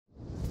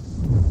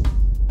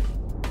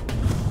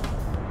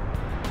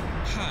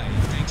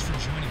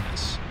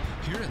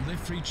Live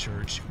Free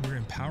Church, we're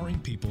empowering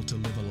people to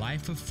live a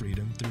life of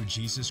freedom through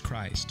Jesus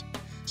Christ.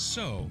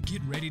 So,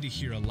 get ready to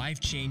hear a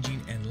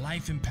life-changing and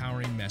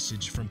life-empowering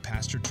message from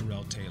Pastor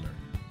Terrell Taylor.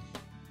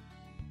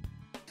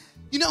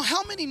 You know,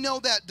 how many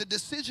know that the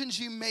decisions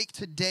you make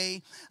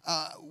today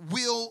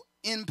will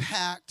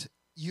impact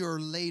your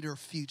later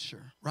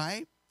future,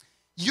 right?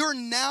 Your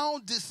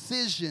now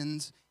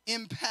decisions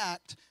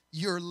impact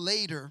your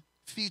later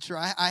future.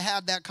 I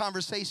had that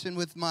conversation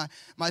with my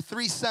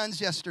three sons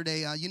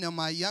yesterday.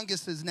 My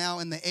youngest is now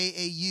in the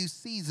AAU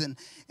season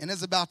and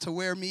is about to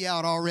wear me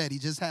out already.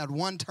 Just had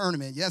one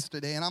tournament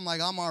yesterday, and I'm like,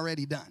 I'm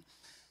already done.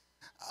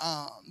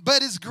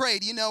 But it's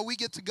great. We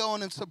get to go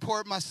and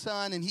support my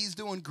son, and he's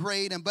doing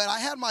great. But I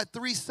had my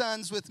three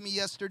sons with me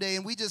yesterday,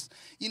 and we just,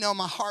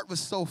 my heart was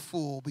so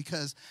full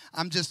because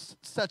I'm just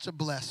such a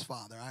blessed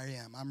father. I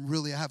am. I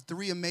have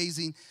three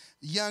amazing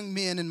young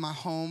men in my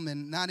home,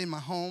 and not in my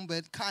home,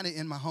 but kind of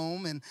in my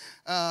home. And,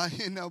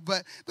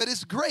 but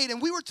it's great.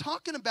 And we were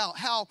talking about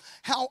how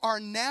our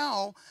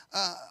now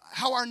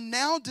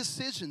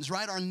decisions,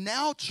 right, our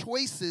now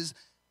choices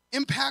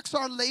impacts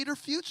our later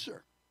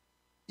future.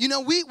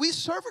 We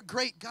serve a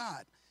great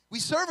God. We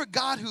serve a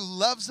God who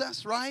loves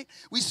us, right?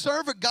 We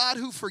serve a God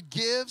who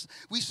forgives.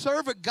 We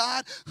serve a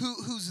God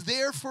who's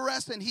there for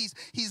us, and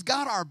he's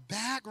got our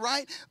back,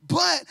 right?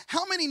 But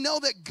how many know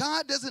that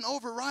God doesn't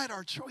override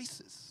our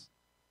choices?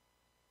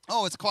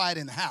 Oh, it's quiet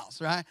in the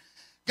house, right?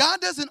 God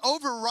doesn't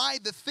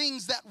override the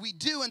things that we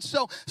do. And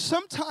so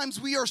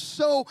sometimes we are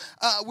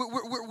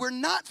we're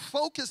not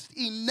focused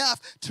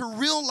enough to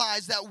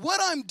realize that what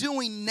I'm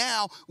doing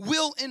now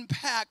will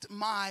impact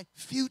my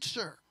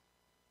future.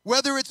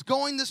 Whether it's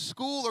going to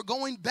school or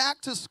going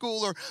back to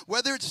school, or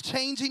whether it's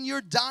changing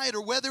your diet,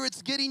 or whether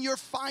it's getting your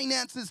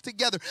finances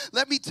together.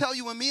 Let me tell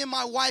you, when me and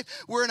my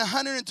wife were in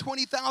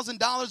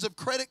 $120,000 of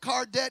credit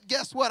card debt,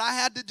 guess what? I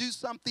had to do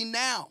something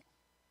now,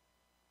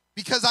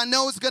 because I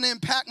know it's going to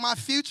impact my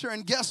future.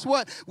 And guess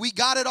what? We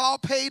got it all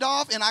paid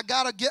off, and I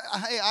got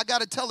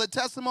to tell a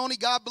testimony.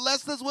 God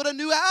blessed us with a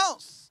new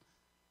house.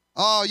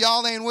 Oh,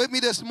 y'all ain't with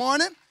me this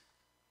morning?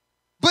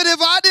 But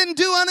if I didn't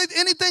do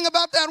anything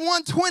about that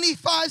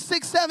 125,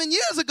 6, 7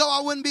 years ago,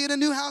 I wouldn't be in a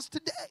new house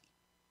today.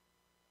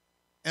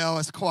 Oh,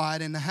 it's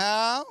quiet in the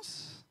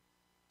house.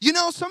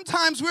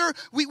 Sometimes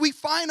we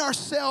find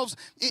ourselves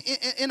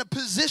in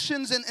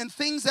positions and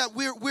things that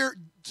we're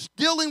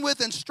dealing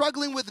with and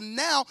struggling with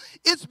now.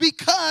 It's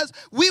because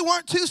we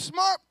weren't too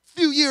smart a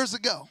few years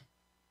ago.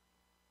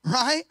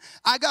 Right?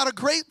 I got a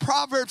great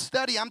Proverbs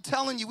study. I'm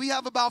telling you, we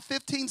have about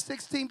 15,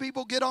 16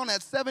 people get on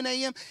at 7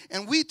 a.m.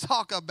 and we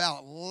talk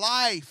about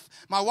life.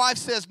 My wife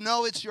says,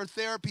 no, it's your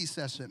therapy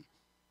session.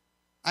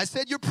 I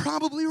said, you're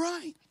probably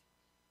right.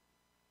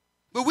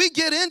 But we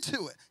get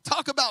into it.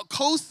 Talk about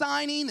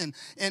co-signing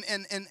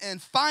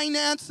and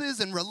finances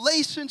and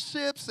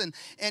relationships and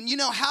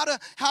how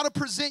to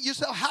present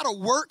yourself, how to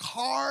work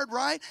hard,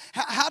 right?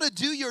 How to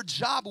do your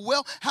job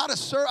well, how to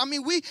serve.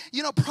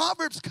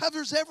 Proverbs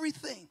covers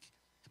everything.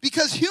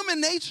 Because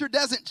human nature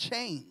doesn't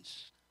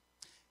change.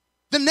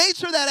 The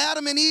nature that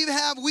Adam and Eve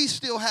have, we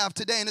still have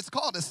today. And it's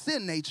called a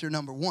sin nature,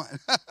 number one.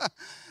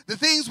 The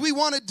things we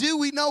want to do,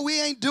 we know we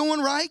ain't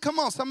doing right. Come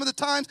on, some of the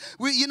times,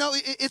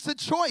 it's a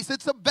choice.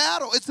 It's a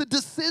battle. It's a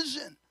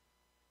decision.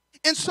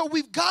 And so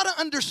we've got to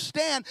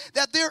understand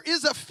that there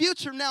is a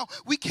future. Now,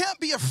 we can't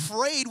be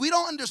afraid. We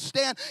don't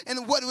understand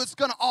and what it's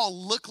going to all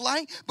look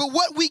like. But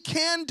what we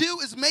can do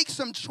is make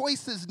some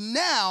choices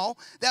now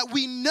that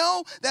we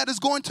know that is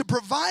going to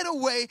provide a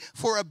way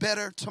for a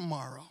better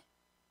tomorrow.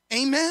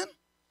 Amen?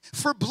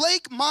 For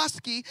Blake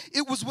Mosky,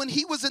 it was when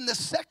he was in the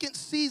second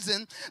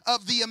season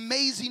of The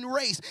Amazing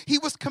Race. He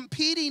was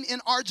competing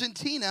in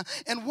Argentina,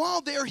 and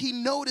while there, he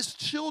noticed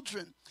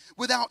children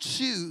without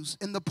shoes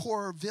in the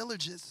poorer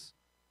villages.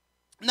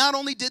 Not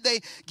only did they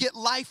get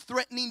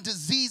life-threatening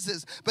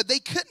diseases, but they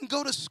couldn't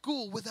go to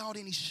school without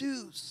any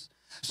shoes.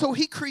 So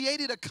he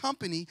created a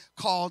company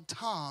called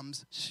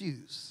Tom's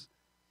Shoes,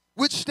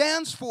 which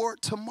stands for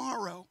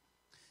tomorrow.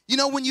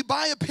 When you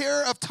buy a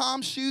pair of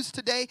Tom's shoes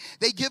today,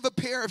 they give a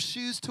pair of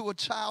shoes to a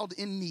child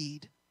in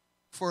need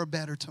for a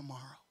better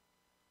tomorrow.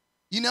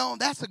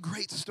 That's a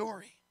great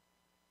story.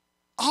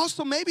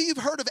 Also, maybe you've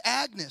heard of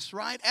Agnes,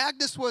 right?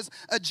 Agnes was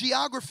a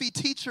geography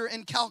teacher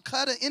in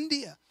Calcutta,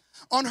 India.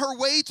 On her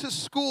way to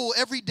school,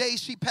 every day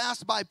she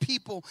passed by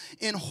people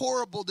in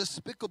horrible,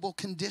 despicable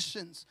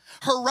conditions.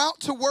 Her route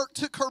to work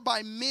took her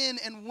by men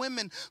and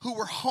women who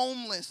were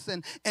homeless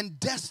and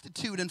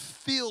destitute and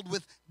filled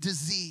with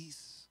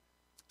disease.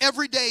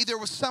 Every day there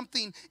was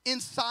something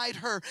inside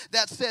her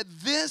that said,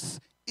 this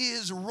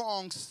is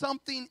wrong.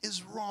 Something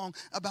is wrong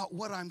about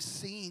what I'm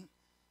seeing.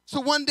 So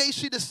one day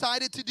she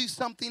decided to do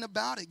something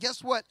about it.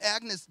 Guess what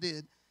Agnes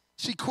did?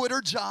 She quit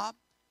her job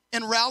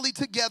and rallied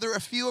together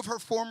a few of her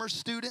former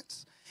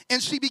students.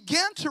 And she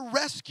began to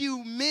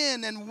rescue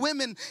men and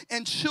women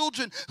and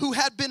children who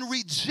had been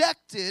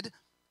rejected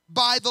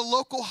by the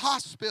local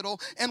hospital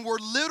and were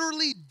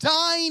literally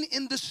dying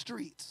in the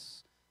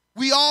streets.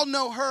 We all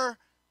know her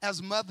as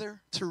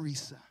Mother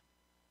Teresa.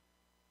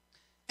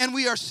 And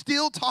we are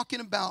still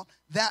talking about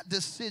that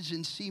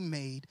decision she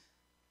made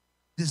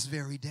this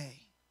very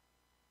day.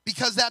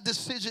 Because that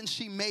decision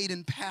she made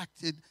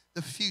impacted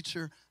the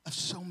future of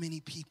so many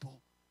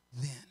people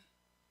then.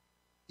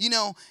 You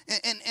know,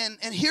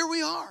 and here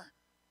we are.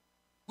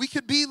 We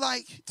could be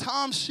like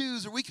Tom's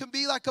shoes, or we could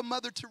be like a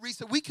Mother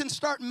Teresa. We can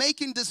start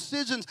making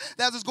decisions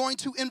that is going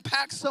to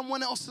impact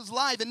someone else's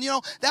life. And, you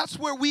know, that's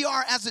where we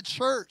are as a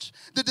church.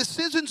 The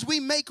decisions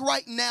we make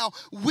right now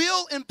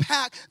will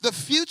impact the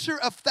future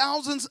of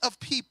thousands of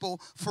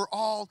people for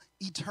all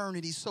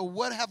eternity. So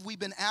what have we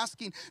been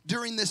asking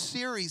during this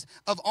series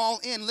of All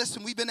In?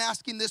 Listen, we've been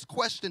asking this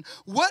question: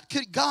 what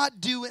could God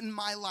do in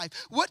my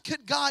life? What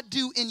could God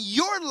do in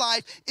your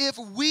life if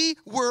we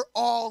were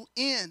all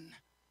in?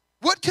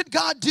 What could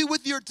God do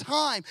with your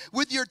time,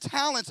 with your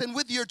talents, and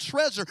with your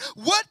treasure?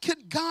 What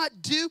could God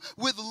do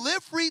with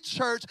Live Free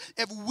Church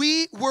if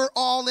we were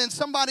all in?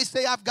 Somebody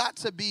say, I've got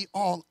to be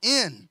all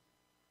in.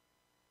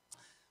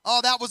 Oh,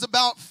 that was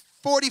about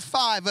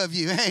 45 of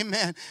you.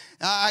 Amen.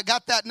 I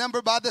got that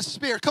number by the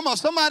Spirit. Come on,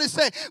 somebody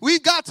say,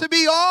 we've got to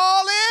be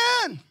all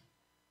in.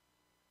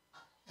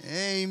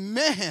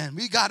 Amen.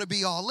 We got to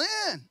be all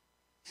in.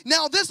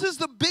 Now, this is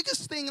the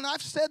biggest thing, and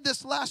I've said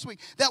this last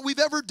week, that we've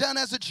ever done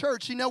as a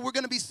church. You know, we're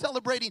going to be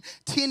celebrating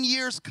 10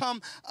 years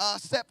come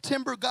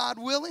September, God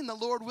willing, the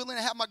Lord willing.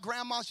 I have my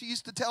grandma, she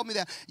used to tell me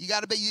that. You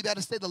got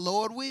to say the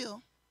Lord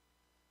will.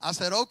 I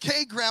said,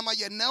 okay, Grandma,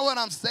 you know what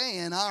I'm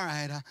saying. All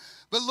right.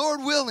 But Lord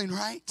willing,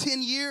 right?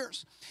 10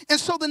 years. And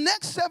so the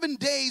next 7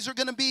 days are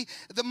going to be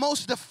the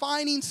most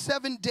defining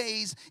 7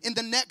 days in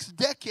the next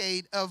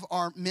decade of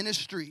our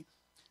ministry.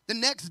 The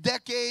next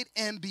decade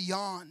and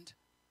beyond.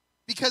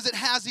 Because it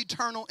has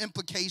eternal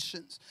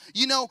implications.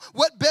 You know,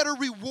 what better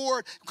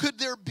reward could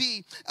there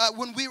be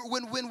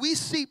when we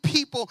see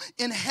people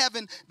in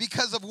heaven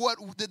because of what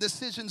the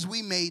decisions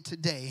we made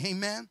today?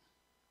 Amen.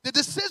 The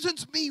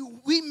decisions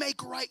we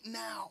make right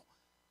now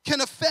can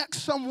affect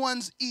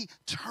someone's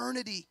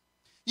eternity.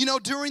 You know,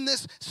 during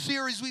this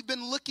series, we've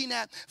been looking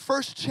at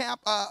 1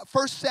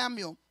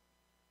 Samuel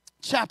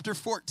chapter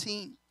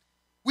 14.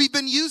 We've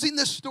been using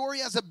this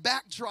story as a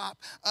backdrop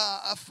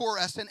for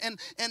us. And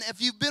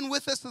if you've been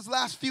with us this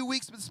last few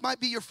weeks, this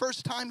might be your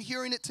first time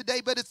hearing it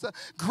today, but it's a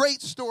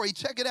great story.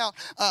 Check it out,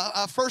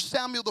 1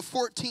 Samuel, the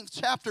 14th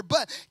chapter.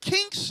 But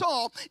King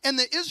Saul and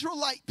the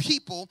Israelite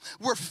people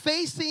were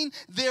facing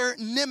their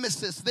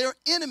nemesis, their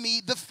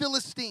enemy, the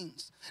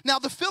Philistines. Now,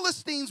 the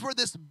Philistines were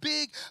this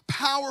big,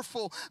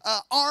 powerful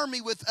army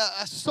with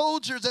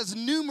soldiers as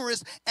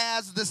numerous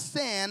as the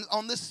sand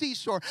on the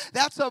seashore.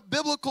 That's a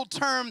biblical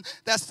term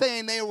that's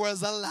saying there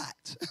was a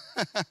lot.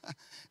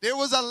 There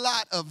was a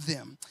lot of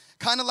them.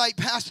 Kind of like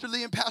Pastor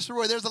Lee and Pastor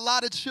Roy. There's a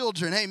lot of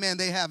children, amen,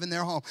 they have in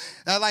their home.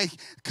 Like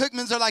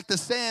Cookmans are like the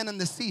sand on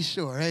the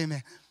seashore,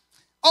 amen.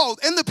 Oh,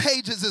 and the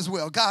Pages as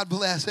well. God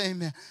bless,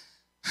 amen.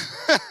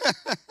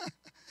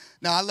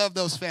 Now, I love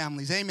those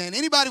families. Amen.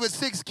 Anybody with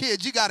 6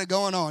 kids, you got it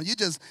going on.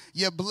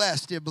 You're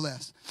blessed. You're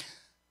blessed.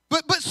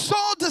 But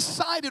Saul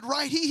decided,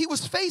 right? He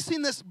was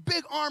facing this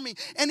big army,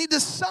 and he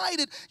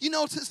decided, you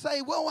know, to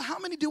say, well, how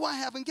many do I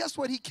have? And guess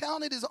what? He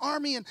counted his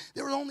army, and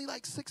there were only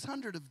like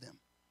 600 of them.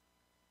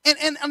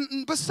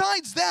 And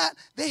besides that,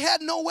 they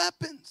had no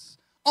weapons.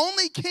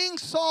 Only King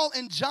Saul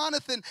and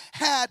Jonathan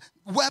had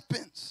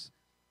weapons.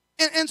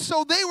 And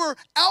so they were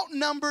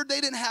outnumbered.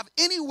 They didn't have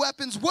any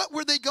weapons. What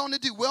were they going to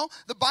do? Well,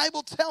 the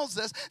Bible tells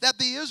us that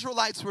the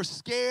Israelites were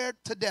scared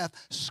to death.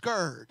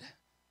 Scared.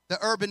 The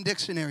Urban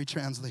Dictionary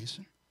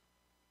translation.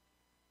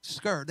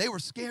 Scared. They were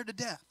scared to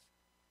death.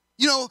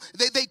 You know,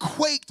 they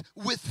quaked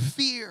with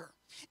fear.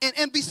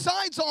 And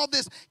besides all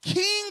this,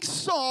 King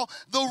Saul,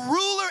 the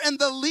ruler and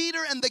the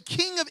leader and the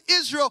king of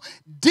Israel,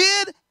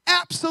 did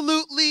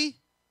absolutely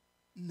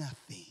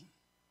nothing.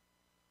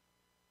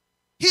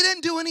 He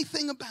didn't do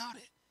anything about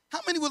it. How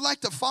many would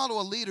like to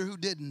follow a leader who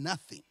did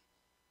nothing?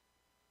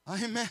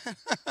 Amen.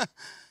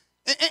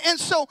 And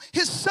so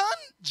his son,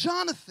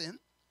 Jonathan,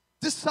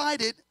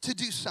 decided to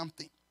do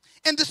something.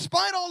 And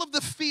despite all of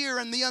the fear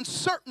and the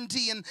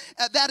uncertainty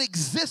that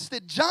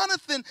existed,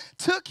 Jonathan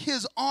took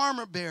his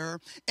armor bearer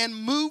and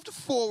moved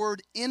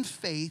forward in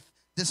faith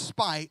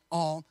despite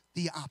all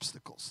the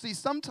obstacles. See,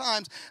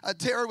 sometimes,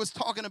 Terrell was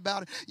talking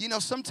about it, you know,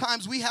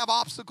 sometimes we have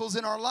obstacles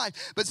in our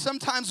life, but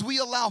sometimes we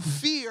allow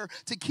fear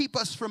to keep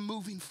us from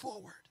moving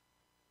forward.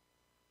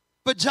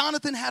 But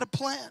Jonathan had a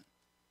plan.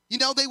 You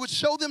know, they would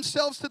show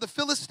themselves to the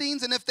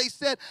Philistines, and if they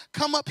said,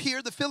 come up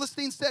here, the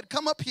Philistines said,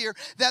 come up here,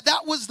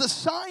 that was the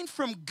sign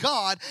from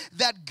God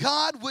that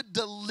God would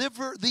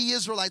deliver the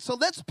Israelites. So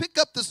let's pick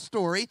up the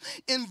story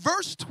in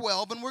verse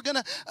 12, and we're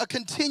going to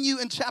continue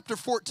in chapter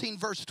 14,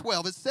 verse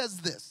 12. It says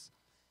this: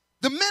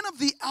 the men of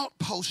the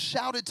outpost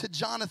shouted to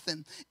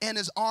Jonathan and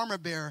his armor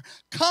bearer,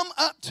 come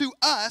up to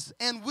us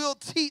and we'll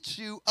teach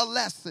you a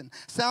lesson.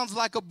 Sounds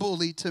like a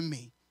bully to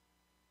me.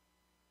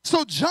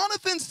 So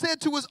Jonathan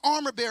said to his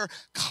armor bearer,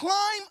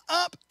 climb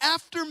up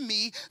after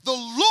me. The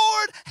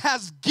Lord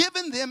has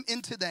given them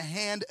into the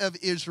hand of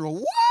Israel.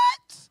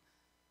 What?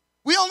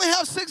 We only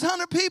have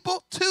 600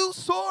 people, 2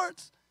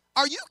 swords.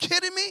 Are you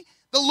kidding me?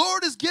 The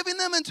Lord is giving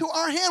them into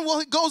our hand. Well,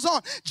 it goes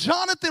on.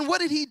 Jonathan, what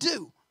did he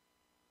do?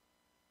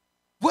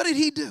 What did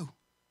he do?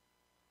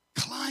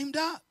 Climbed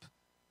up.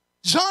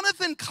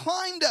 Jonathan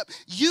climbed up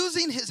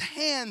using his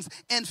hands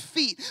and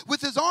feet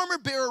with his armor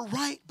bearer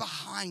right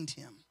behind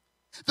him.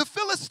 The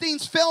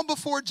Philistines fell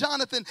before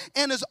Jonathan,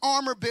 and his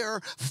armor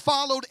bearer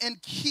followed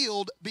and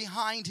killed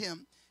behind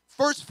him.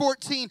 Verse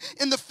 14,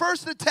 in the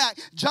first attack,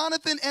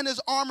 Jonathan and his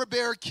armor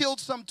bearer killed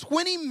some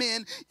 20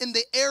 men in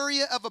the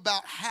area of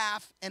about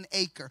half an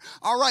acre.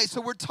 All right,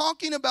 so we're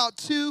talking about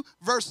 2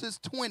 verses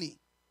 20.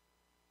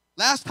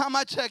 Last time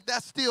I checked,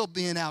 that's still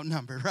being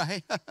outnumbered,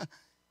 right?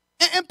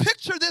 And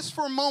picture this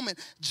for a moment.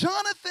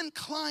 Jonathan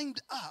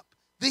climbed up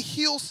the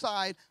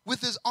hillside with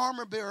his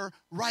armor bearer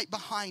right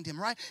behind him,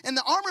 right? And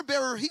the armor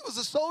bearer, he was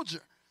a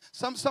soldier.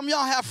 Some of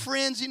y'all have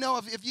friends, you know,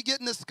 if you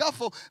get in a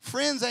scuffle,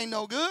 friends ain't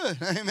no good,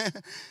 amen,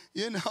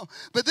 you know.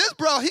 But this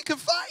bro, he could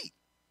fight.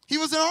 He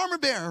was an armor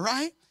bearer,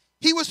 right?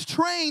 He was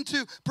trained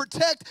to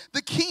protect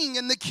the king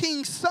and the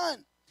king's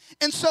son.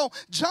 And so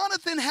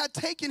Jonathan had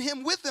taken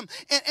him with him.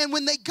 And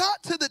when they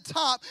got to the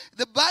top,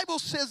 the Bible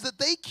says that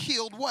they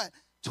killed what?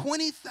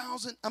 20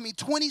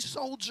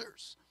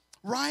 soldiers,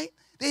 right?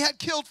 They had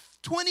killed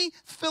 20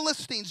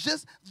 Philistines,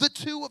 just the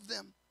 2 of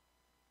them.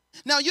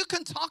 Now, you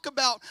can talk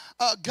about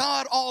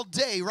God all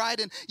day, right?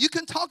 And you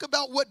can talk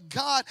about what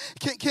God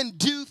can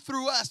do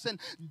through us and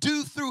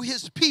do through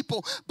his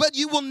people. But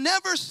you will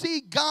never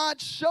see God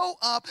show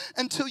up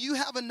until you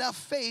have enough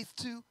faith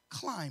to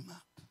climb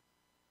up.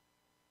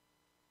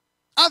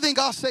 I think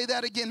I'll say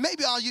that again.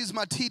 Maybe I'll use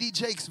my T.D.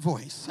 Jakes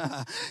voice.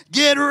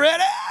 Get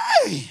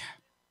ready.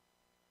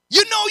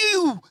 You know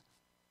you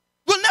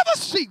will never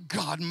see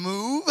God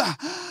move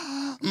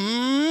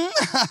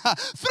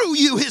through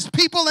you, his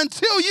people,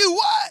 until you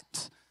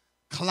what?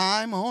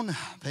 Climb on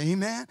up,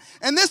 amen?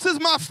 And this is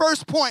my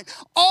first point.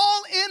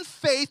 All in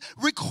faith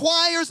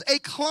requires a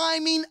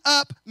climbing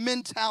up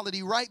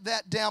mentality. Write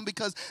that down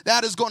because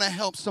that is going to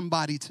help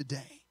somebody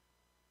today.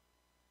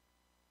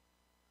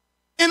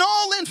 And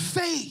all in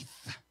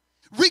faith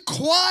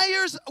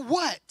requires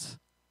what?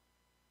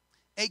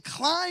 A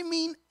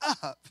climbing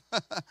up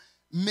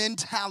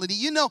mentality.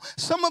 You know,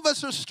 some of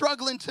us are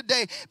struggling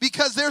today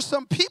because there's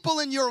some people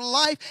in your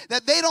life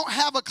that they don't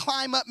have a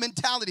climb up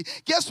mentality.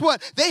 Guess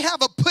what? They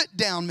have a put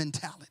down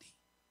mentality.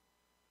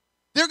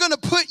 They're going to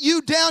put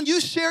you down.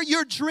 You share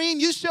your dream.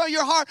 You share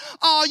your heart.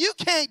 Oh, you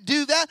can't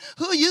do that.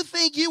 Who you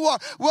think you are?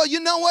 Well, you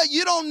know what?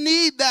 You don't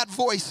need that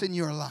voice in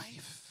your life.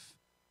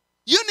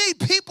 You need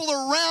people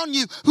around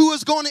you who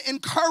is going to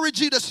encourage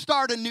you to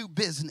start a new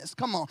business.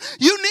 Come on.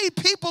 You need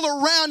people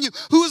around you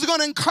who is going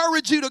to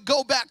encourage you to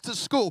go back to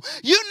school.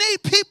 You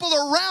need people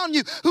around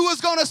you who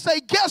is going to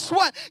say, guess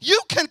what? You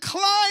can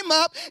climb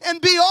up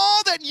and be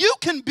all that you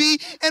can be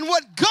and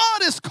what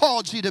God has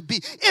called you to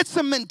be. It's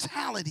a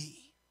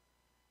mentality.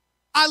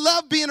 I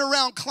love being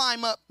around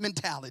climb up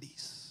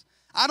mentalities.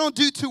 I don't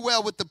do too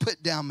well with the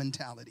put down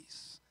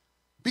mentalities.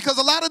 Because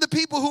a lot of the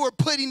people who are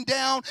putting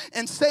down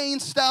and saying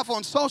stuff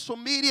on social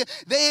media,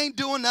 they ain't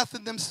doing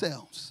nothing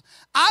themselves.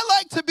 I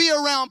like to be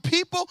around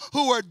people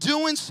who are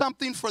doing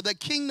something for the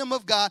kingdom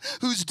of God,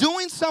 who's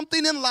doing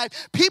something in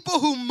life, people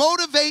who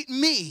motivate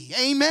me,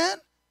 amen?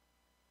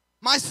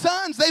 My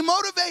sons, they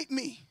motivate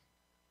me.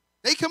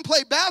 They can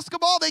play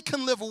basketball, they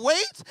can lift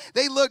weights,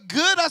 they look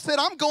good. I said,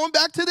 I'm going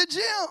back to the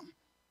gym.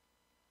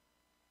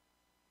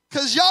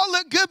 Because y'all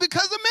look good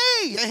because of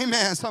me.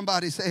 Amen.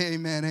 Somebody say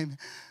amen, amen.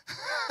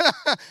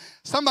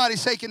 Somebody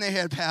shaking their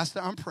head, Pastor,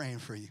 I'm praying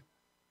for you.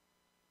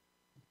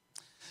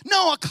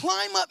 No, a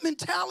climb up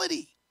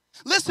mentality.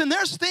 Listen,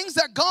 there's things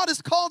that God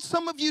has called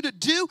some of you to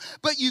do,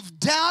 but you've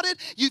doubted.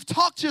 You've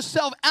talked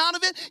yourself out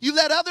of it. You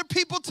let other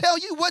people tell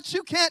you what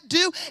you can't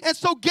do. And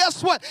so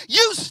guess what?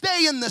 You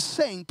stay in the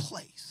same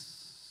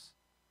place.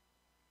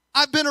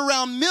 I've been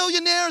around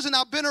millionaires and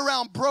I've been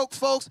around broke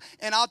folks,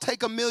 and I'll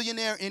take a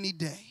millionaire any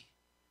day.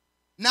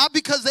 Not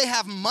because they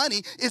have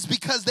money, it's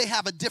because they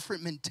have a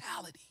different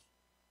mentality.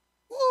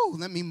 Woo,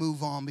 let me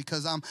move on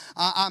because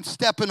I'm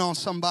stepping on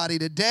somebody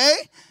today.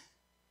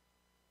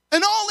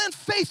 And all in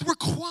faith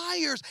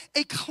requires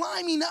a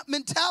climbing up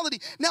mentality.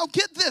 Now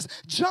get this,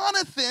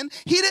 Jonathan,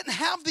 he didn't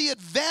have the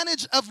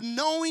advantage of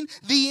knowing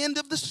the end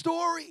of the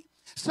story.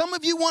 Some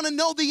of you want to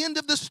know the end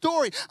of the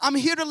story. I'm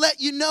here to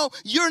let you know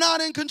you're not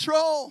in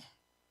control.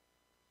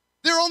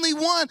 There's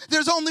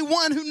only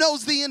one who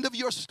knows the end of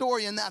your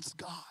story, and that's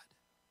God.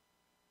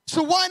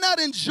 So why not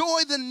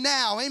enjoy the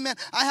now? Amen.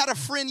 I had a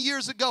friend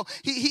years ago.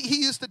 He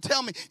used to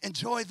tell me,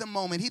 enjoy the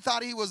moment. He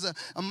thought he was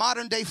a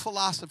modern day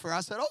philosopher. I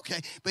said,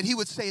 okay. But he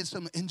would say it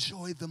to me,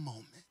 enjoy the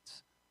moment.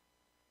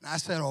 And I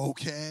said,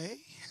 okay.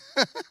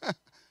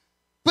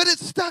 But it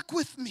stuck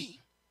with me.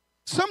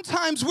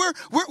 Sometimes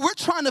we're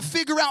trying to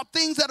figure out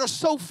things that are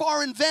so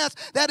far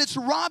advanced that it's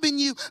robbing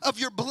you of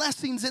your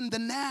blessings in the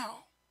now.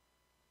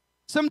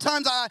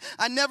 Sometimes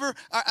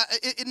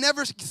it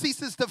never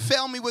ceases to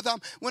fail me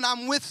when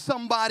I'm with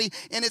somebody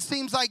and it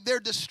seems like they're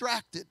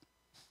distracted.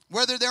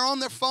 Whether they're on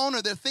their phone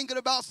or they're thinking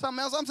about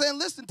something else, I'm saying,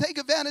 listen, take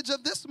advantage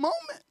of this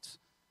moment.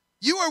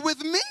 You are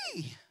with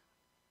me.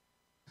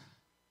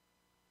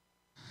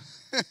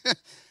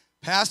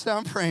 Pastor,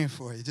 I'm praying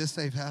for you. Just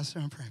say, Pastor,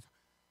 I'm praying for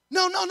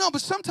you. No.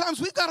 But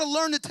sometimes we've got to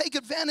learn to take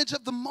advantage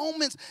of the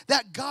moments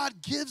that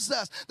God gives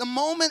us. The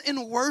moment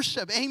in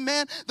worship,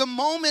 amen. The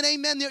moment,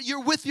 amen, that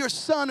you're with your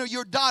son or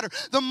your daughter.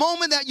 The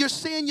moment that you're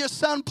seeing your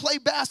son play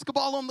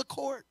basketball on the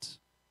court.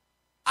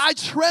 I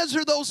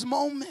treasure those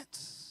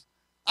moments.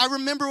 I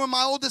remember when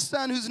my oldest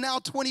son, who's now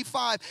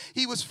 25,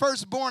 he was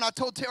first born. I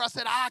told Terrell, I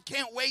said, I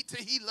can't wait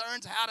till he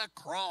learns how to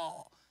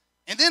crawl.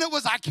 And then it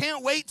was, I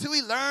can't wait till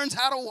he learns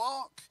how to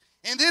walk.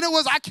 And then it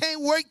was, I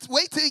can't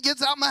wait till he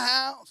gets out my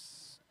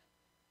house.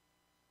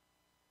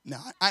 No,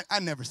 I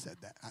never said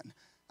that.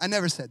 I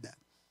never said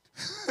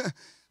that.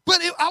 But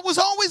I was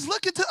always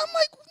looking to, I'm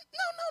like,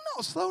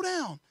 no, slow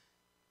down.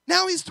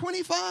 Now he's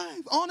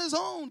 25, on his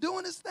own,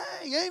 doing his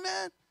thing,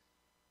 amen.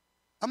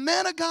 A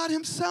man of God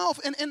himself.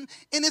 And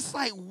it's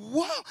like,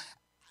 wow,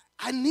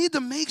 I need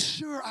to make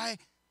sure I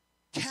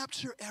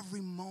capture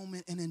every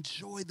moment and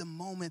enjoy the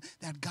moment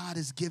that God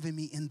has given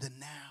me in the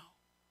now.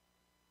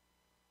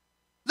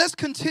 Let's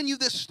continue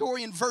this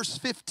story in verse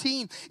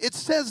 15. It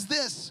says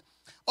this.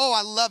 Oh,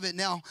 I love it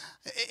now.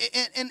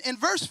 In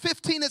verse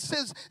 15, it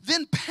says,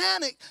 then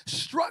panic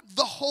struck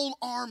the whole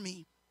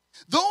army.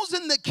 Those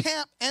in the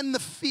camp and the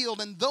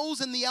field, and those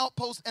in the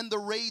outpost and the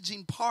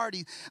raiding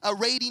parties.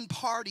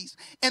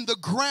 And the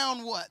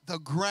ground what? The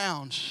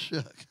ground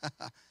shook.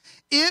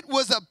 It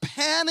was a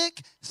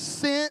panic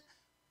sent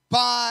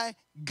by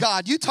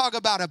God. You talk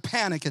about a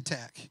panic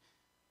attack.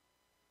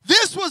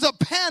 This was a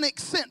panic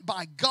sent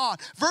by God.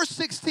 Verse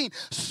 16,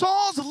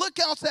 Saul's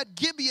lookouts at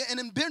Gibeah and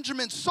in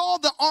Benjamin saw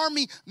the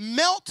army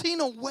melting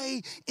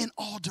away in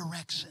all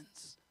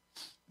directions.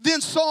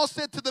 Then Saul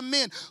said to the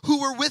men who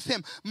were with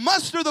him,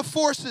 muster the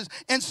forces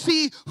and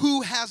see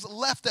who has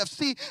left us.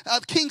 See,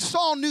 King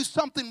Saul knew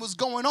something was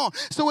going on.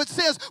 So it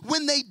says,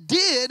 when they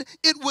did,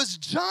 it was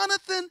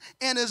Jonathan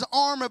and his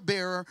armor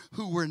bearer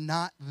who were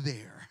not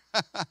there.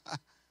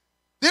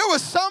 There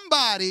was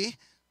somebody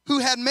who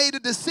had made a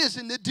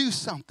decision to do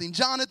something,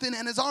 Jonathan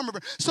and his armor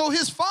bearer. So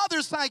his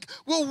father's like,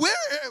 well,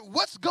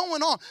 what's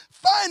going on?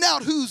 Find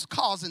out who's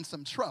causing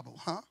some trouble,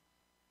 huh?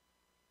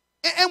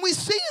 And we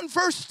see in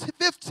verse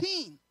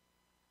 15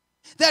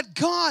 that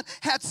God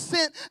had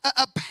sent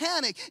a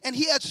panic, and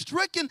he had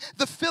stricken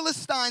the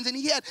Philistines, and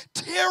he had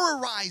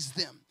terrorized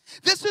them.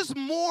 This is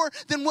more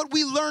than what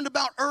we learned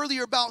about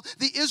earlier about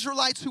the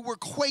Israelites who were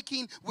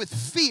quaking with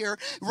fear,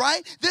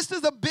 right? This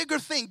is a bigger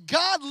thing.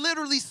 God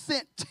literally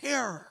sent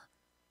terror.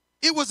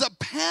 It was a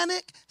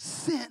panic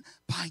sent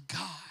by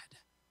God.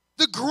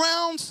 The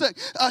ground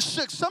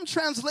shook. Some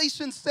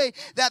translations say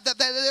that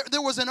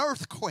there was an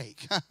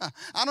earthquake.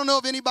 I don't know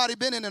if anybody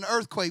been in an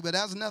earthquake, but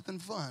that's nothing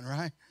fun,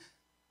 right?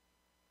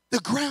 The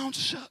ground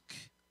shook.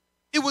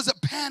 It was a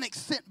panic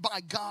sent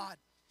by God.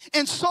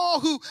 And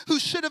Saul, who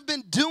should have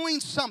been doing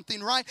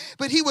something, right?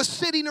 But he was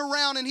sitting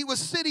around, and he was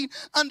sitting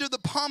under the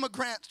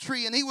pomegranate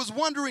tree, and he was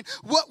wondering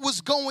what was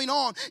going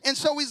on. And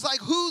so he's like,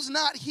 who's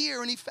not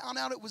here? And he found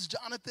out it was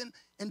Jonathan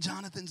and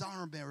Jonathan's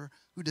armor bearer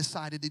who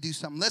decided to do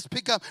something. Let's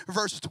pick up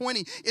verse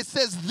 20. It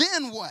says,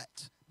 then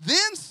what?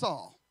 Then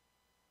Saul.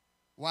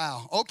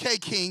 Wow. Okay,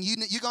 King,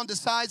 you're going to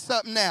decide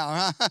something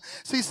now, huh?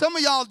 See, some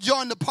of y'all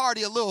joined the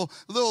party a little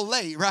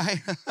late, right?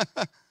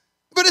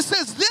 But it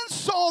says, then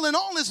Saul and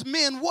all his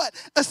men, what?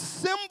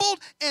 Assembled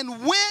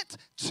and went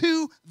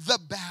to the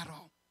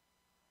battle.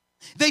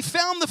 They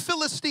found the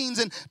Philistines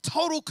in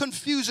total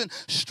confusion,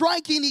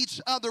 striking each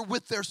other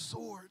with their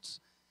swords.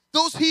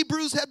 Those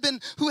Hebrews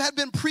who had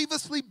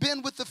previously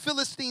been with the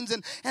Philistines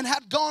and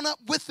had gone up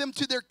with them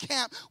to their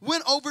camp,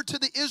 went over to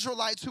the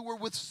Israelites who were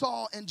with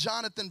Saul and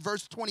Jonathan,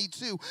 verse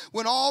 22.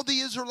 When all the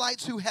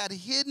Israelites who had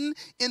hidden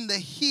in the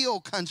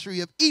hill country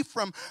of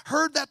Ephraim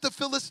heard that the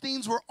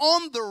Philistines were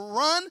on the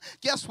run,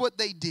 guess what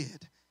they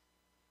did?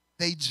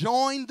 They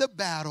joined the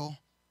battle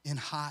in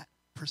hot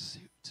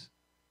pursuit.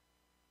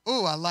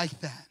 Oh, I like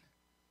that.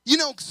 You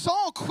know,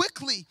 Saul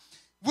quickly,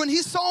 when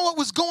he saw what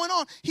was going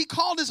on, he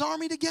called his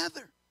army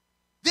together.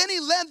 Then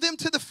he led them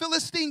to the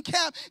Philistine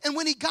camp, and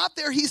when he got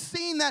there, he's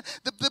seen that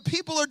the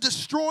people are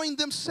destroying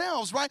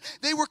themselves, right?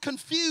 They were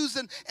confused,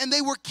 and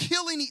they were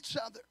killing each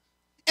other.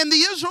 And the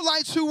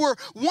Israelites who were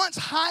once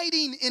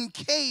hiding in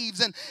caves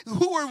and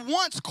who were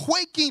once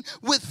quaking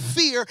with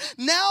fear,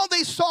 now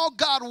they saw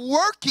God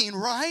working,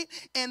 right?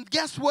 And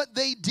guess what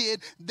they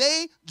did?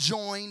 They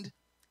joined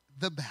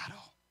the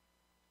battle.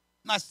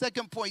 My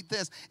second point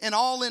this, and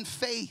all in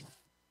faith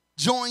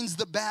joins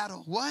the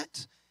battle.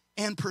 What?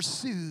 And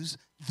pursues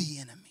the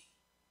enemy.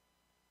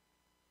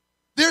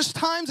 There's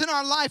times in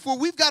our life where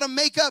we've got to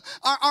make up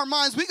our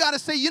minds. We got to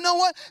say, you know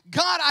what?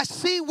 God, I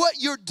see what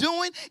you're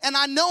doing, and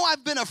I know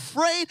I've been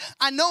afraid.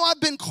 I know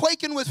I've been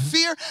quaking with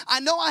fear.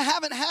 I know I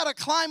haven't had a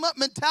climb up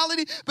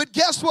mentality, but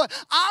guess what?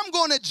 I'm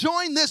going to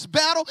join this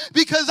battle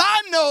because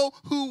I know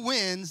who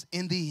wins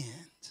in the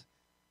end.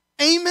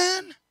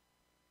 Amen?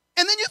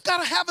 And then you've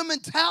got to have a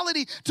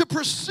mentality to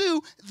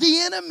pursue the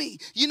enemy.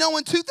 You know,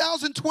 in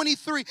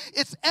 2023,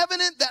 it's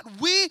evident that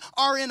we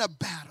are in a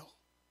battle.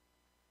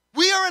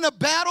 We are in a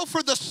battle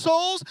for the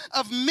souls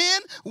of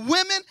men,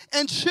 women,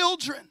 and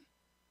children.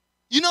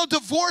 You know,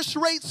 divorce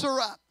rates are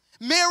up.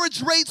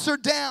 Marriage rates are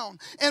down.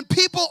 And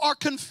people are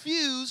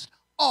confused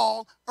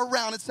all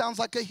around. It sounds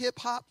like a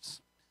hip-hop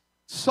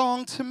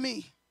song to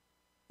me.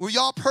 Will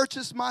y'all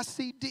purchase my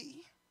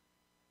CD?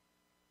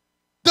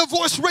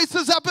 Divorce rates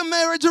is up and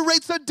marriage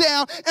rates are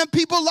down. And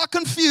people are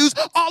confused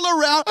all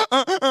around.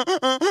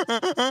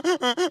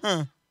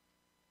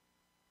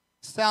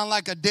 Sound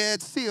like a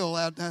dead seal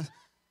out there.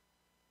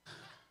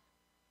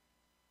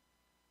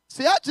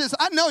 See,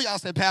 I know y'all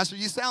said, Pastor,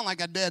 you sound like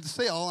a dead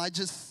seal.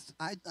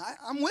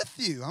 I'm with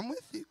you. I'm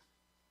with you.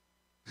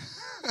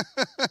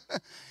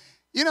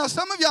 You know,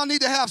 some of y'all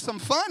need to have some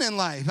fun in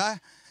life.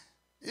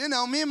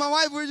 Me and my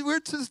wife, we're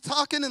just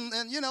talking and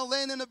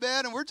laying in the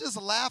bed, and we're just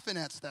laughing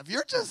at stuff.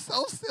 You're just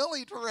so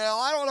silly, Terrell.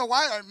 I don't know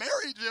why I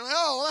married you.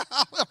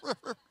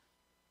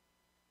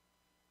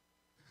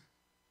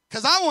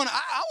 Because I want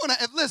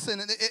to,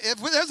 listen,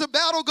 if there's a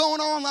battle going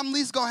on, I'm at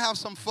least going to have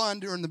some fun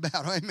during the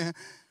battle. Amen.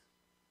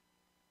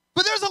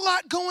 But there's a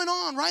lot going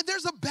on, right?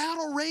 There's a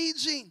battle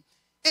raging.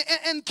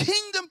 And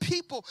kingdom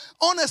people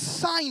on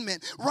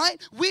assignment, right?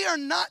 We are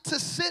not to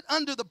sit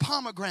under the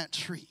pomegranate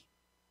tree,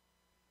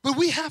 but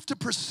we have to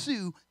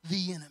pursue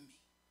the enemy.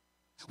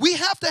 We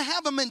have to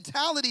have a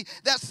mentality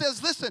that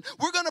says, listen,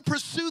 we're going to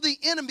pursue the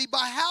enemy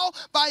by how?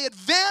 By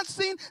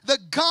advancing the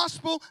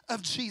gospel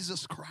of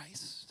Jesus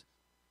Christ.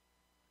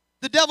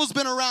 The devil's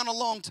been around a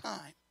long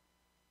time.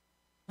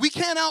 We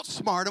can't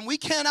outsmart him. We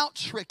can't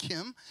out-trick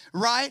him,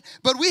 right?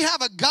 But we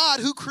have a God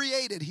who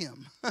created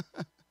him.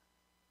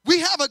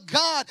 We have a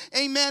God,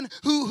 amen,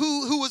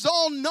 who is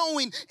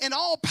all-knowing and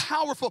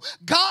all-powerful.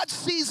 God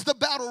sees the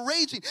battle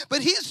raging,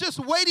 but he's just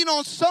waiting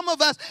on some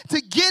of us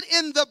to get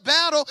in the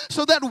battle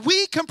so that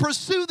we can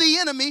pursue the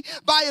enemy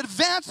by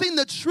advancing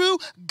the true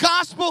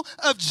gospel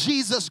of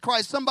Jesus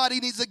Christ.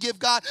 Somebody needs to give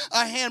God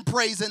a hand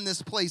praise in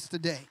this place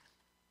today.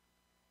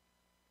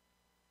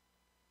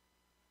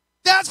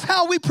 That's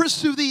how we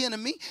pursue the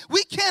enemy.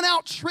 We can't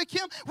out-trick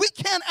him. We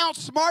can't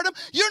outsmart him.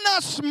 You're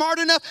not smart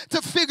enough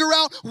to figure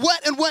out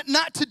what and what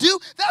not to do.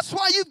 That's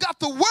why you've got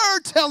the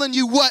word telling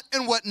you what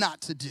and what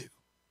not to do.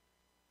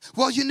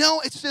 Well,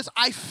 it's just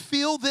I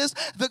feel this.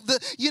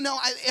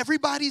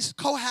 Everybody's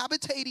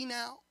cohabitating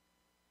now.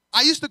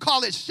 I used to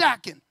call it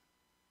shacking.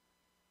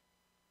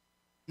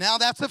 Now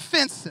that's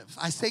offensive.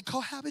 I say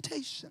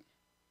cohabitation.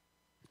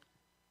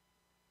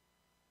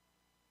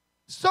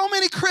 So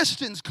many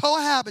Christians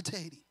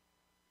cohabitating.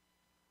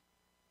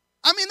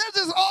 I mean,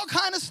 there's just all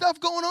kind of stuff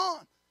going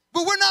on.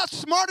 But we're not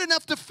smart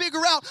enough to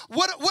figure out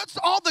what's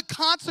all the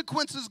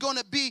consequences going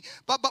to be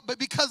but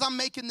because I'm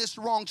making this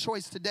wrong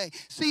choice today.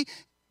 See,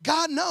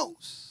 God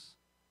knows.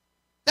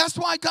 That's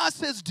why God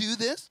says, do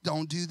this,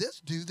 don't do this,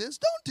 do this,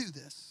 don't do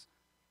this.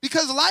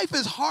 Because life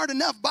is hard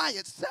enough by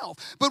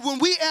itself. But when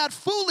we add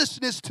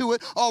foolishness to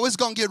it, it's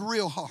going to get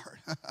real hard.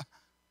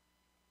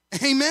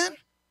 Amen?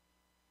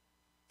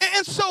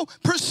 And so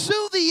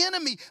pursue the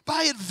enemy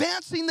by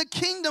advancing the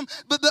kingdom,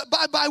 but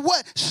by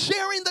what?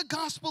 Sharing the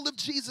gospel of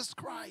Jesus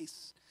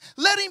Christ.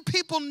 Letting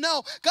people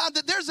know, God,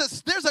 that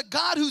there's a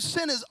God who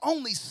sent his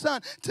only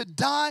son to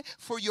die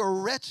for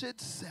your wretched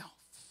self.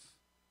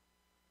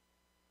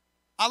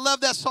 I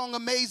love that song,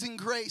 Amazing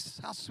Grace.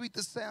 How sweet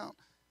the sound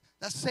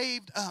that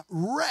saved a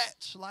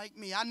wretch like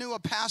me. I knew a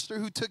pastor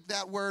who took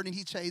that word and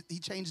he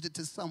changed it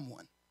to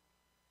someone.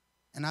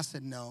 And I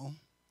said, no,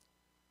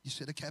 you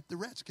should have kept the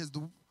wretch because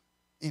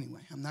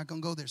Anyway, I'm not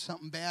going to go there.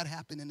 Something bad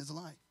happened in his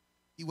life.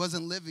 He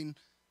wasn't living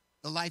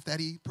the life that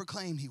he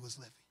proclaimed he was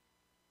living.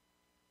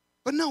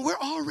 But no, we're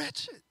all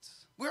wretched.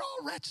 We're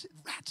all wretched.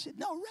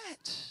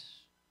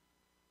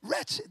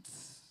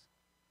 Wretches.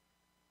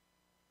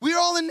 We're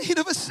all in need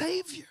of a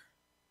Savior.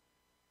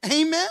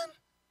 Amen?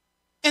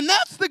 And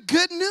that's the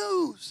good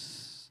news.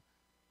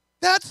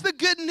 That's the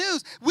good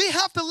news. We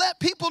have to let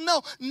people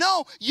know,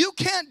 no, you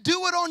can't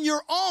do it on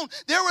your own.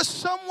 There was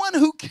someone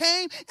who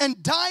came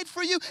and died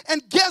for you.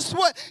 And guess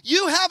what?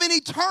 You have an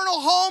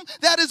eternal home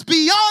that is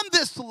beyond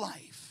this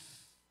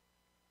life.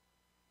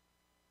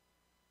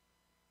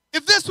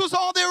 If this was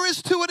all there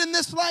is to it in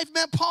this life,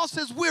 man, Paul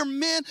says we're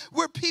men,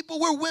 we're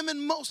people, we're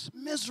women most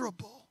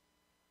miserable.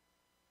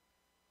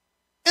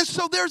 And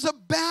so there's a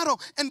battle.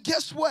 And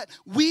guess what?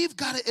 We've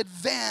got to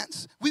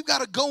advance. We've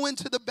got to go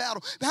into the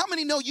battle. How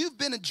many know you've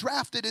been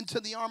drafted into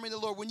the army of the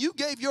Lord? When you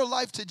gave your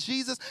life to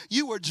Jesus,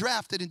 you were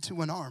drafted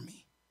into an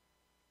army.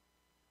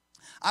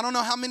 I don't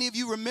know how many of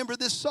you remember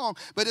this song,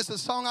 but it's a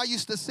song I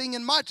used to sing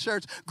in my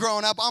church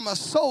growing up. I'm a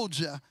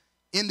soldier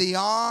in the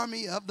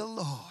army of the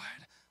Lord.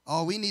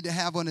 Oh, we need to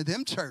have one of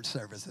them church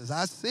services.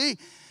 I see.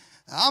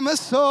 I'm a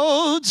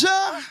soldier.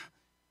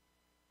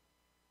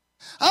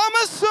 I'm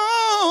a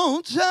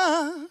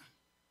soldier.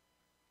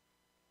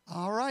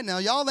 All right, now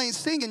y'all ain't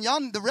singing.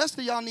 Y'all, the rest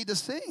of y'all need to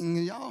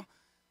sing. Y'all,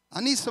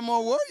 I need some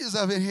more warriors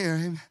up in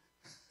here.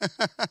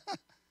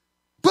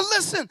 But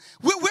listen,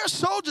 we're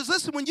soldiers.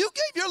 Listen, when you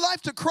gave your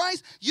life to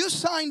Christ, you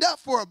signed up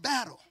for a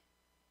battle.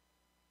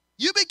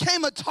 You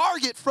became a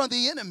target for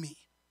the enemy.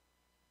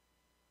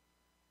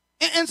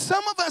 And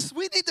some of us,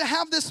 we need to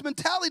have this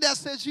mentality that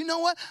says, you know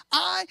what?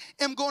 I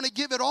am going to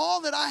give it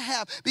all that I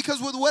have,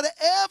 because with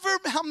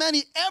how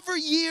many ever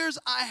years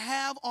I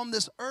have on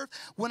this earth,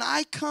 when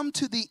I come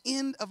to the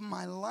end of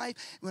my life,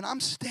 when I'm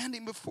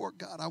standing before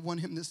God, I want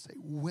him to say,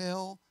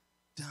 well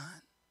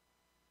done,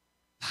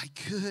 thy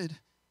good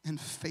and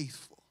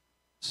faithful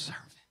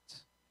servant.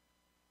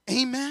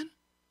 Amen.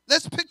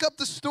 Let's pick up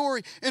the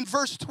story in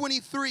verse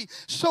 23.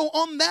 So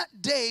on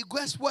that day,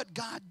 guess what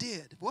God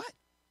did? What?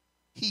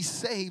 He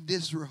saved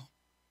Israel.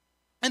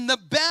 And the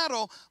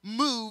battle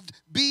moved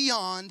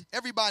beyond,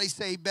 everybody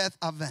say Beth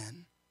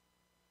Aven.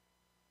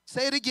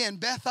 Say it again,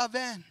 Beth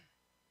Aven.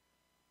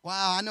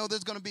 Wow, I know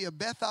there's going to be a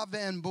Beth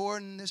Aven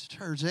born in this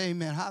church.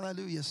 Amen.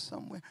 Hallelujah,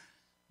 somewhere.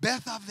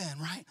 Beth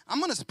Aven, right? I'm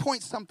going to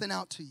point something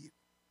out to you.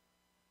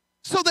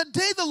 So the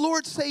day the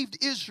Lord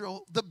saved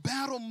Israel, the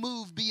battle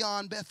moved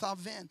beyond Beth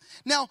Aven.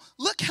 Now,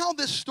 look how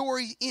this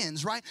story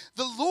ends, right?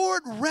 The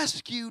Lord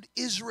rescued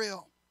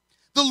Israel.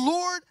 The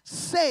Lord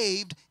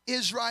saved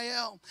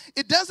Israel.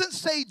 It doesn't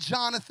say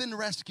Jonathan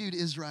rescued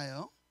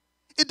Israel.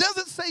 It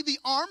doesn't say the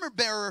armor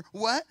bearer,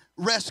 what?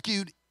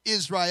 Rescued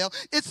Israel.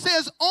 It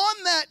says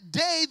on that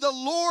day the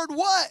Lord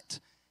what?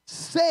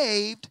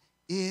 Saved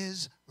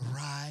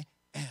Israel.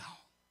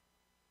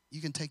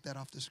 You can take that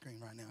off the screen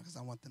right now because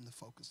I want them to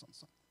focus on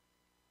something.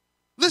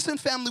 Listen,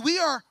 family, we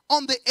are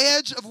on the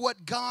edge of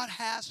what God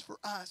has for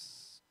us.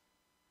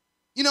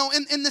 You know,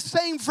 in the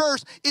same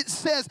verse, it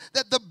says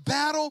that the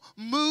battle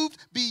moved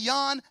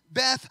beyond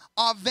Beth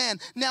Aven.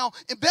 Now,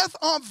 in Beth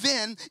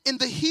Aven, in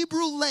the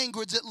Hebrew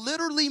language, it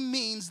literally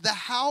means the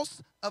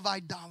house of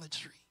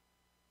idolatry.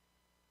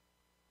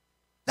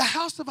 The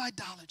house of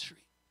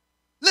idolatry.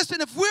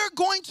 Listen, if we're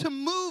going to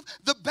move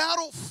the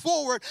battle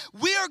forward,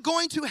 we are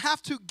going to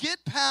have to get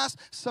past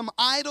some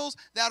idols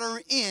that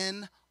are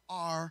in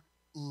our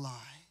lives.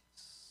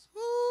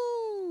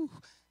 Woo!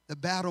 The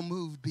battle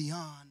moved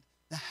beyond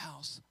the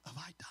house of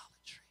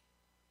idolatry.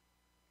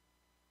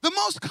 The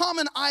most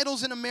common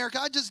idols in America,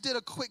 I just did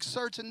a quick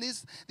search, and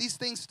these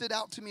things stood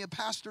out to me. A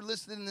pastor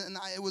listed, and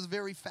it was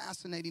very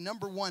fascinating.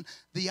 Number one,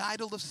 the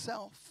idol of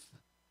self.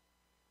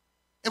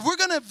 If we're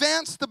going to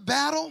advance the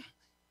battle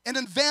and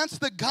advance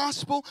the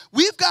gospel,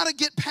 we've got to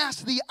get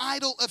past the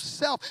idol of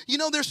self. You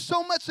know, there's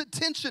so much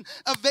attention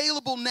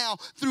available now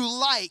through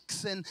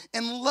likes and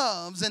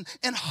loves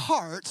and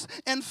hearts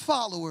and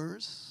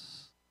followers.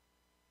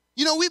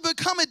 You know, we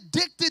become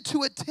addicted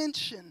to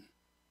attention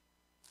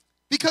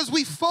because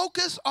we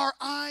focus our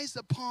eyes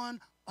upon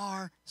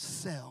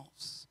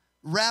ourselves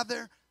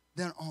rather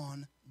than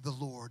on the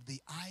Lord, the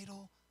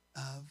idol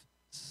of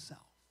self.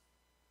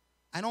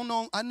 I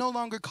no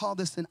longer call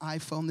this an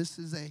iPhone. This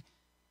is a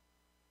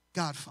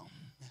God phone.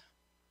 Yeah.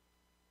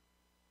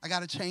 I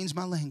got to change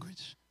my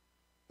language.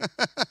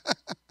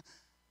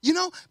 You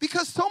know,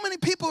 because so many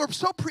people are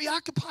so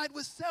preoccupied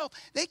with self,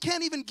 they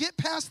can't even get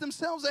past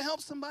themselves to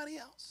help somebody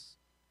else.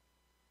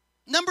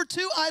 Number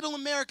two, idol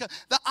America,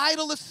 the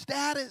idol of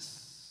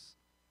status.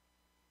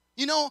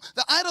 You know,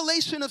 the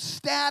idolation of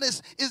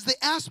status is the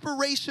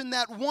aspiration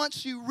that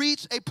once you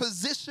reach a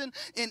position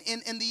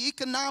in the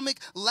economic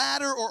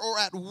ladder or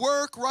at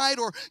work, right,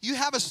 or you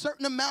have a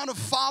certain amount of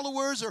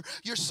followers, or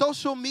your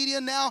social media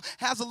now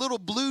has a little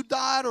blue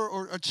dot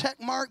or a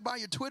check mark by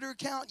your Twitter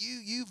account,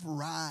 you've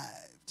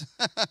arrived.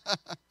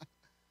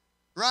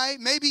 Right?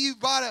 Maybe you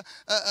bought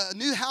a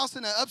new house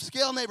in an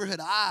upscale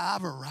neighborhood.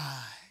 I've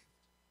arrived.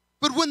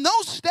 But when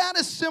those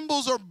status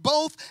symbols are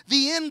both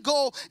the end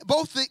goal,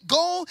 both the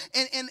goal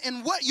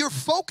and what you're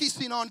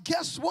focusing on,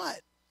 guess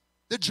what?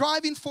 The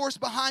driving force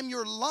behind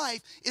your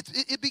life,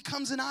 it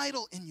becomes an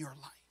idol in your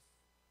life.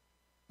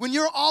 When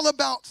you're all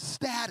about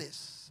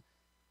status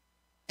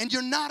and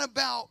you're not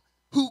about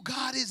who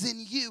God is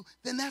in you,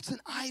 then that's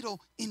an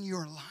idol in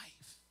your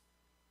life.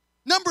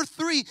 Number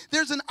three,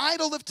 there's an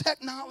idol of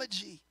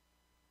technology.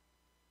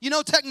 You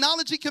know,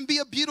 technology can be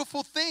a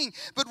beautiful thing,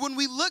 but when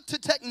we look to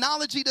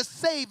technology to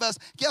save us,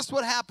 guess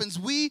what happens?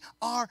 We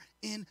are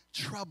in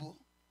trouble.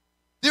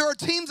 There are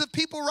teams of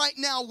people right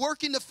now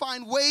working to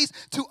find ways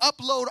to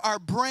upload our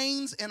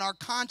brains and our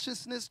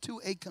consciousness to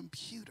a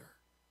computer.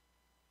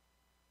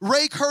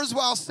 Ray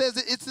Kurzweil says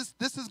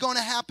this is going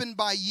to happen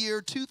by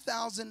year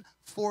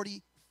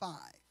 2045.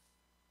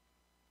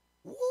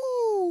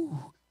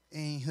 Woo!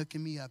 Ain't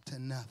hooking me up to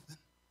nothing.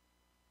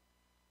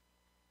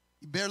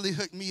 You barely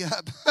hooked me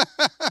up.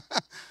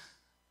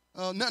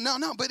 Oh,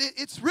 no, but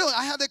it's real.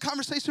 I had that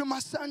conversation with my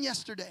son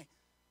yesterday.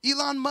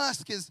 Elon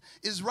Musk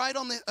is right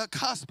on the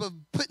cusp of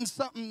putting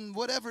something,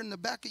 whatever, in the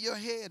back of your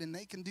head, and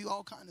they can do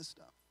all kind of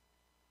stuff.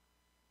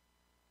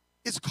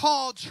 It's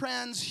called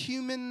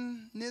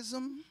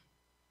transhumanism.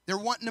 They're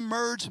wanting to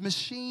merge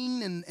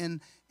machine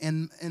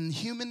and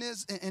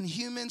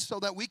humans so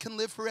that we can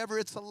live forever.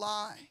 It's a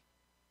lie.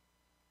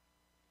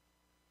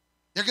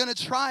 They're going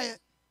to try it.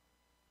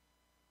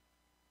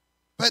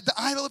 But the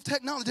idol of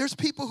technology, there's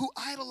people who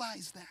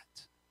idolize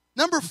that.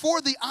 Number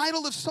four, the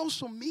idol of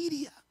social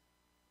media.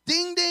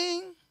 Ding,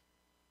 ding.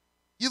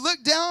 You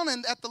look down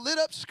and at the lit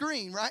up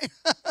screen, right?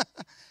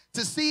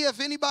 to see if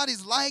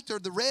anybody's liked or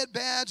the red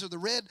badge or the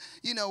red,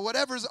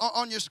 whatever's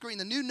on your screen,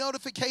 the new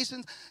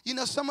notifications.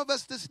 Some of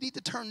us just need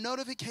to turn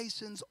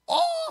notifications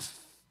off.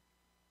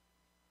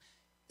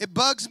 It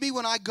bugs me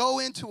when I go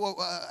into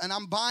and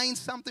I'm buying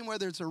something,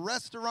 whether it's a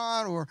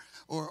restaurant or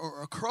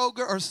a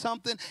Kroger or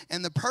something,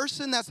 and the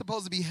person that's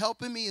supposed to be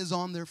helping me is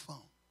on their phone.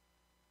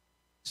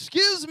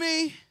 Excuse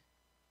me,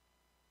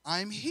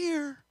 I'm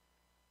here.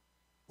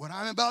 What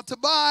I'm about to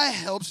buy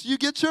helps you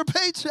get your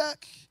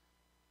paycheck.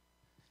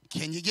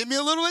 Can you give me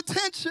a little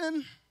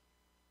attention?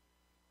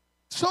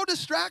 So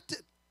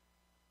distracted.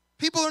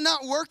 People are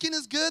not working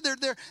as good.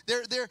 They're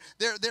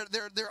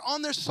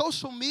on their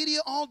social media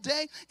all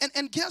day.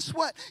 And guess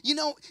what?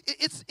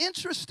 It's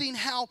interesting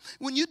how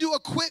when you do a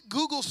quick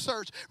Google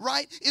search,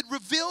 right, it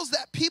reveals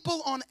that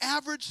people on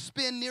average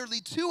spend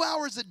nearly 2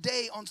 hours a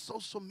day on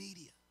social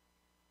media.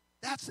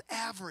 That's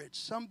average.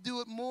 Some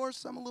do it more,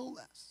 some a little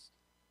less.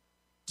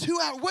 2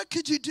 hours. What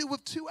could you do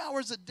with 2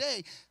 hours a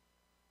day?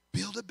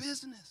 Build a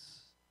business.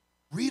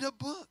 Read a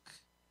book.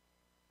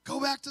 Go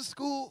back to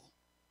school.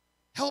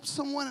 Help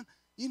someone,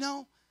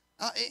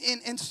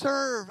 and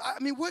serve.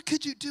 I mean, what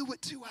could you do with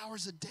 2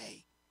 hours a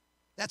day?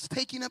 That's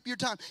taking up your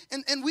time.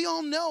 And we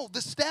all know the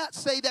stats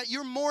say that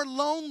you're more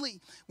lonely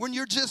when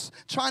you're just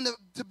trying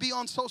to be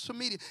on social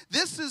media.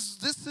 This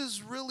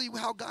is really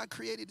how God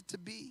created it to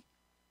be.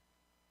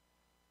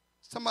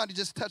 Somebody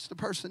just touch the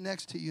person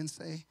next to you and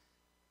say,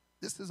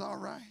 this is all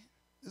right.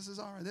 This is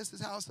all right. This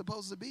is how it's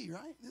supposed to be,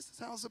 right? This is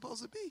how it's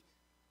supposed to be.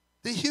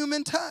 The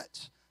human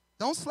touch.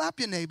 Don't slap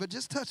your neighbor.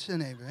 Just touch your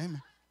neighbor.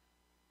 Amen.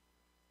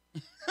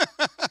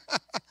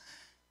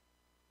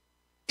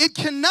 It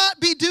cannot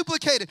be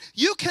duplicated.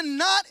 You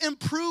cannot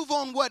improve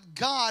on what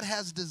God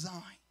has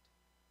designed.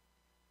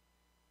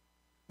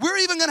 We're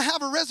even going to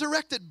have a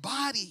resurrected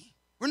body.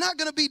 We're not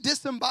going to be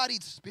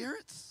disembodied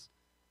spirits.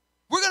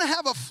 We're going to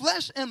have a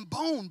flesh and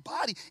bone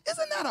body.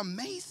 Isn't that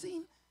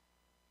amazing?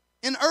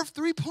 In Earth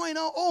 3.0,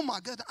 oh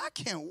my goodness, I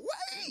can't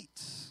wait.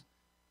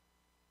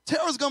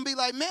 Terrell's going to be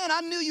like, man,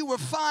 I knew you were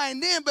fine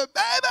then, but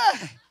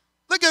baby,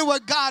 look at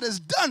what God has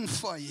done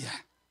for you.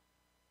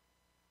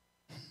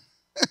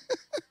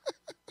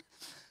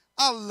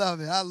 I love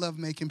it. I love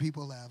making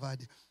people laugh. I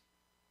do.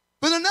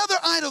 But another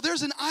idol,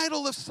 there's an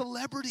idol of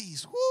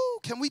celebrities. Woo,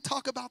 can we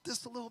talk about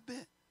this a little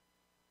bit?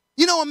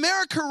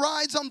 America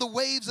rides on the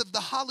waves of the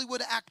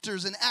Hollywood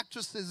actors and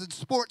actresses and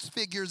sports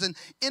figures and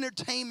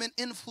entertainment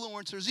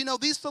influencers.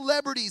 These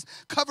celebrities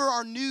cover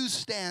our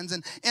newsstands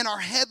and our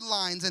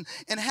headlines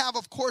and have,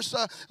 of course,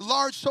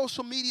 large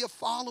social media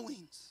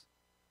followings.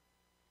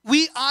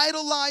 We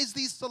idolize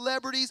these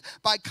celebrities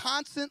by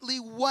constantly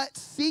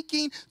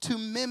seeking to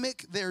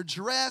mimic their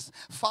dress,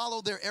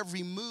 follow their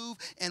every move,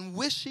 and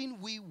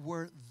wishing we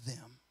were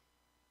them.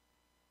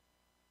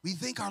 We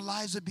think our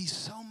lives would be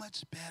so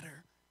much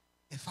better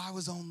if I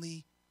was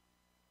only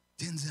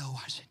Denzel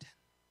Washington.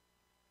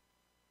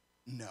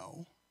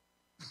 No.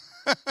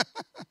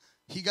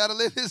 He got to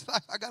live his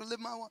life. I got to live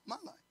my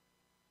life.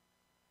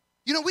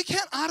 We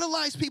can't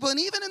idolize people. And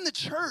even in the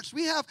church,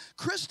 we have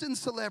Christian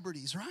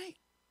celebrities, right?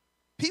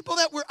 People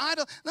that were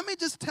idol. Let me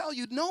just tell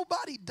you,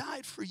 nobody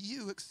died for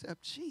you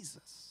except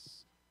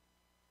Jesus.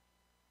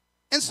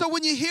 And so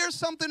when you hear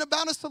something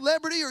about a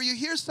celebrity or you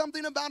hear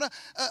something about an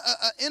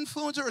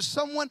influencer or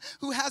someone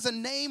who has a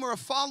name or a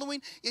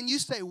following, and you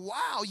say,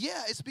 wow,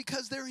 yeah, it's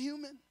because they're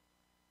human.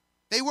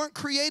 They weren't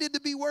created to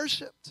be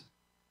worshiped.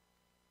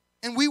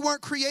 And we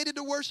weren't created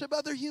to worship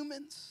other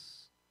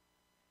humans.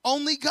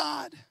 Only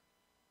God.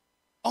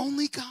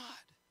 Only God.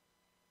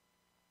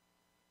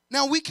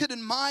 Now, we could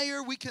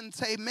admire, we can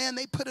say, man,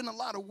 they put in a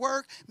lot of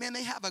work. Man,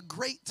 they have a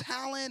great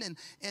talent.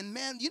 And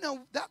man,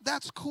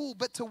 that's cool.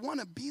 But to want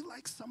to be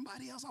like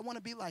somebody else, I want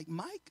to be like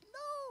Mike?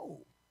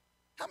 No.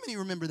 How many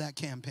remember that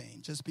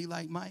campaign? Just be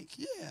like Mike?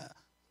 Yeah.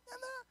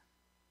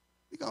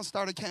 We're going to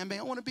start a campaign.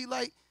 I want to be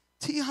like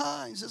T.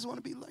 Hines. Just want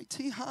to be like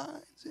T.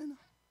 Hines,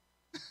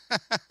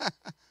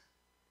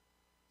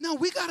 No,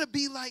 we got to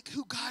be like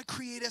who God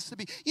created us to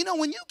be.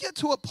 When you get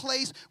to a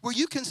place where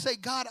you can say,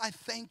 God, I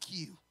thank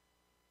you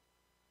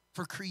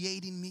for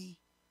creating me,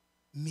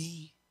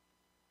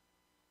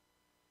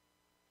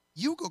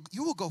 you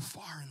will go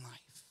far in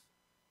life.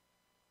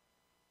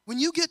 When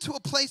you get to a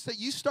place that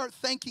you start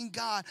thanking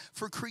God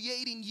for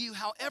creating you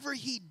however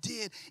he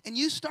did, and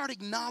you start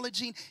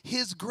acknowledging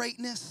his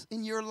greatness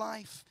in your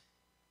life,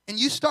 and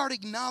you start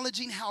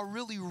acknowledging how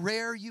really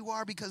rare you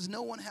are because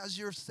no one has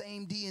your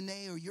same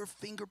DNA or your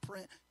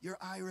fingerprint, your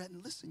eye retina.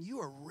 Listen, you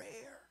are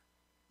rare.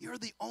 You're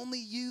the only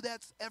you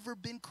that's ever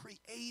been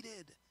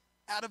created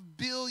out of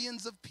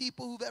billions of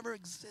people who've ever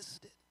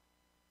existed.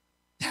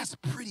 That's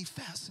pretty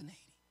fascinating.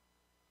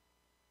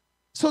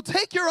 So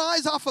take your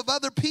eyes off of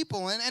other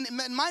people, and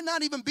it might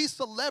not even be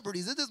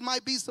celebrities. It just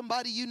might be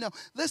somebody you know.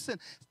 Listen,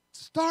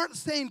 start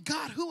saying,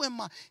 God, who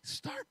am I?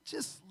 Start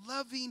just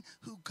loving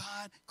who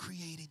God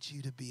created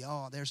you to be.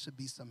 Oh, there should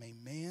be some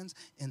amens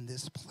in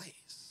this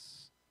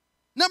place.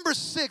 Number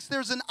 6,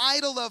 there's an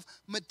idol of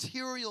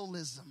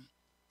materialism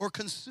or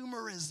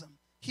consumerism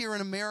here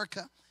in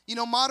America. You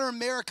know, modern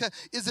America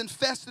is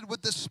infested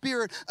with the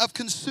spirit of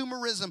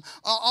consumerism.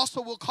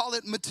 Also, we'll call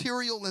it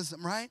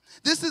materialism, right?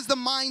 This is the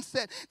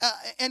mindset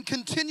and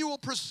continual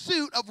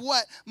pursuit of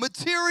what?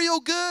 Material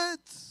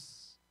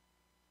goods.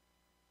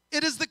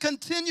 It is the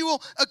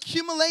continual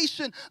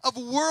accumulation of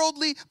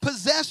worldly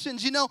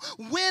possessions. You know,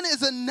 when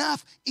is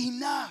enough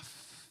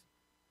enough?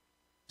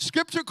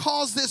 Scripture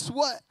calls this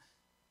what?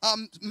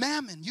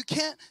 Mammon. You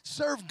can't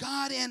serve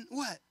God and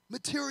what?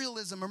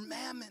 Materialism or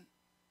mammon.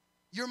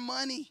 Your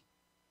money.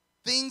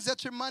 Things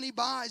that your money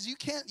buys. You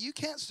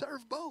can't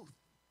serve both.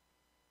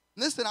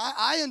 Listen,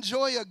 I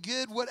enjoy a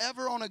good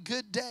whatever on a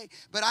good day.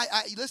 But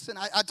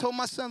I told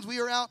my sons we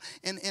were out,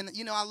 and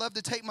you know, I love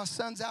to take my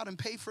sons out and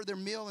pay for their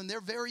meal, and they're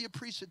very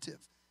appreciative.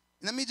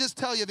 And let me just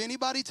tell you, if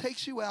anybody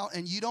takes you out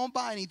and you don't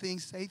buy anything,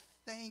 say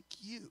thank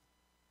you.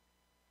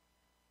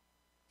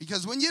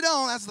 Because when you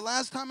don't, that's the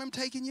last time I'm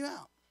taking you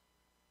out.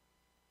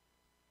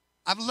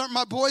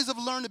 My boys have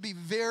learned to be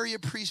very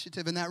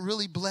appreciative, and that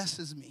really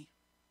blesses me.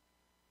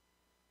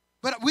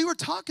 But we were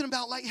talking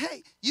about like,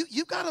 hey,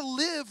 you got to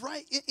live,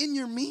 right, in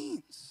your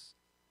means,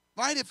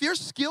 right? If your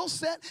skill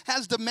set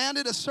has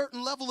demanded a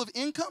certain level of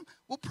income,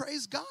 well,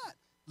 praise God.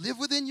 Live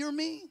within your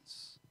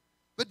means.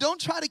 But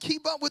don't try to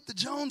keep up with the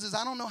Joneses.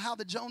 I don't know how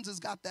the Joneses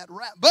got that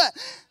rap, but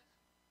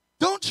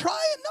don't try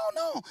it.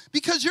 No,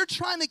 because you're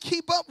trying to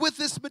keep up with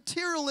this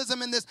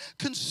materialism and this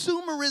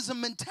consumerism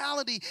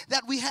mentality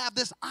that we have,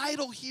 this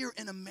idol here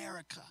in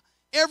America.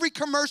 Every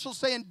commercial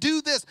saying,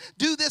 do this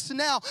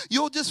now.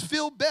 You'll just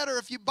feel better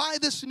if you buy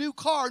this new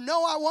car.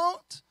 No, I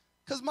won't,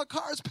 because my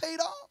car is paid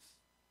off.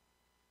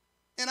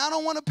 And I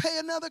don't want to pay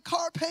another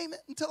car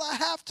payment until I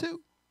have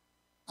to.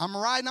 I'm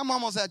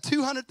almost at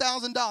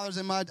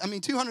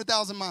 $200,000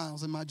 200,000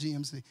 miles in my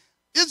GMC.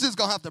 It's just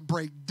going to have to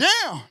break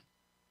down.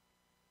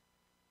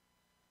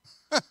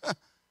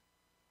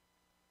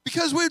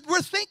 Because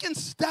we're thinking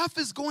stuff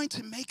is going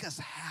to make us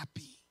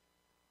happy.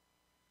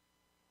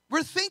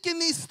 We're thinking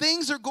these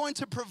things are going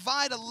to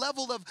provide a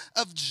level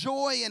of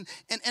joy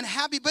and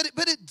happy, but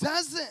it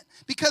doesn't,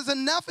 because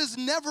enough is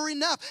never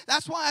enough.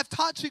 That's why I've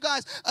taught you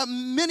guys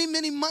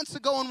many months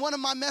ago in one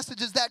of my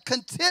messages that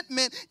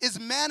contentment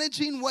is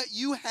managing what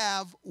you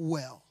have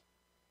well.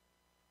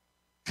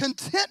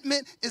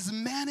 Contentment is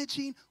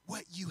managing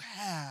what you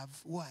have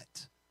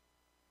what?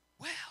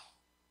 Well.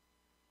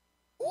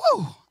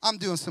 Woo! I'm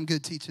doing some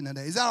good teaching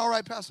today. Is that all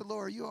right, Pastor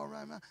Laura? Are you all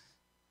right, man?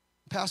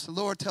 Pastor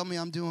Laura, tell me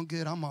I'm doing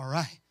good. I'm all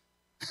right.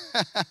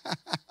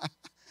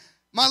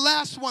 My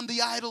last one,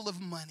 the idol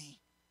of money.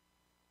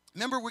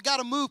 Remember, we got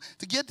to move.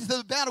 To get to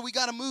the battle, we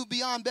got to move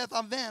beyond Beth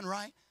Aven,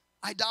 right?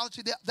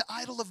 Idolatry, the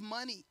idol of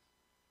money.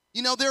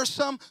 You know, there are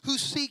some who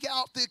seek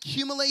out the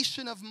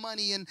accumulation of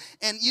money and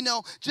you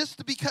know,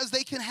 just because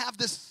they can have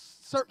this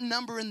certain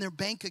number in their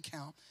bank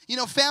account. You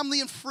know,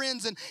 family and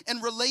friends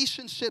and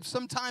relationships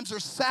sometimes are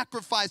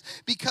sacrificed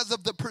because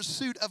of the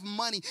pursuit of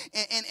money.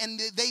 And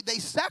they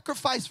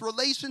sacrifice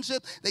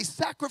relationships, they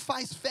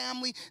sacrifice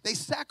family, they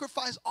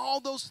sacrifice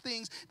all those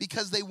things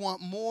because they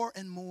want more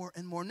and more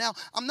and more. Now,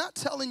 I'm not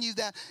telling you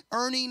that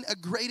earning a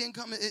great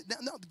income,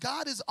 no,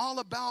 God is all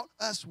about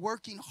us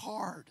working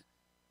hard.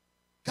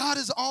 God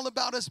is all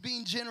about us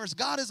being generous.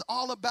 God is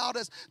all about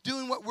us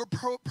doing what we're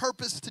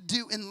purposed to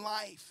do in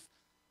life.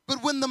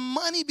 But when the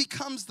money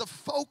becomes the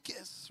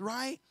focus,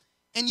 right,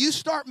 and you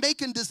start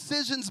making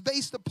decisions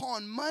based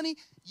upon money,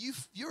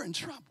 you're in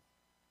trouble.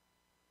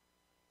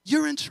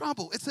 You're in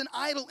trouble. It's an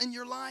idol in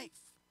your life.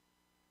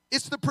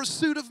 It's the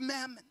pursuit of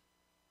mammon.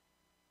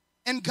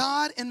 And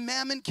God and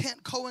mammon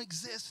can't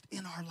coexist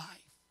in our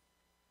life.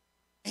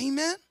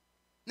 Amen?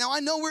 Now, I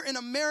know we're in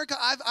America.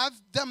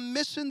 I've done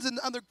missions in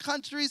other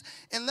countries,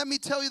 and let me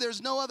tell you,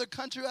 there's no other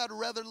country I'd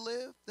rather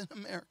live than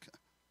America.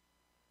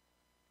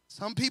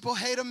 Some people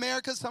hate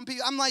America. Some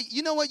people, I'm like,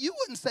 you know what? You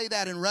wouldn't say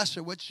that in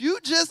Russia. What you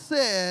just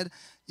said,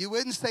 you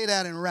wouldn't say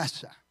that in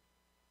Russia.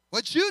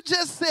 What you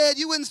just said,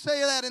 you wouldn't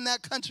say that in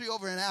that country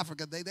over in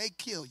Africa. They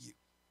kill you.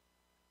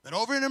 But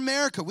over in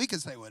America, we can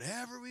say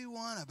whatever we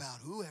want about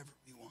whoever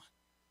we want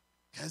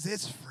because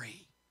it's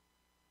free.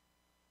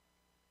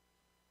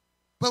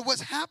 But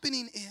what's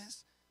happening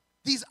is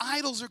these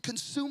idols are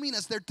consuming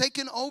us. They're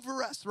taking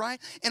over us, right?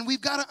 And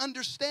we've got to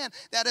understand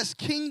that as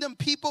kingdom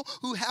people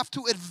who have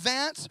to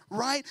advance,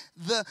 right,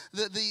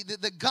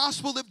 the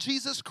gospel of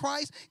Jesus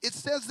Christ, it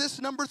says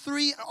this, number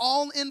 3,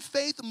 all in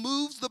faith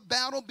moves the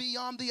battle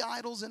beyond the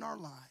idols in our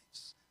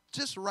lives.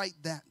 Just write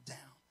that down.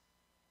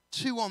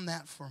 Chew on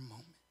that for a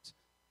moment.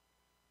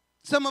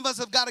 Some of us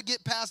have got to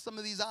get past some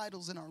of these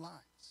idols in our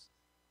lives.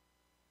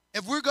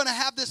 If we're going to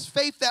have this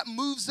faith that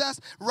moves us,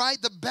 right,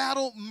 the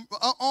battle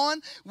on,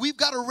 we've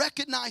got to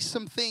recognize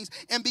some things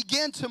and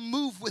begin to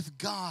move with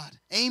God.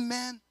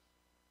 Amen?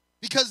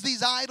 Because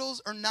these idols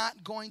are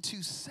not going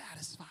to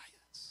satisfy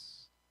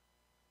us.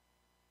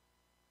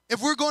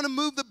 If we're going to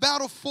move the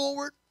battle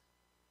forward,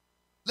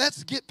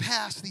 let's get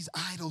past these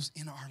idols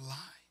in our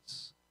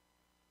lives.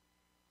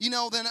 You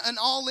know, then an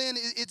all in,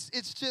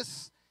 it's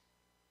just,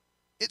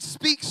 it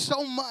speaks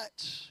so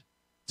much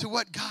to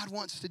what God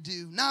wants to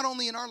do, not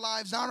only in our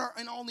lives, not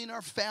only in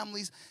our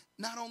families,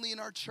 not only in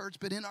our church,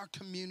 but in our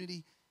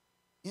community,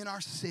 in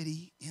our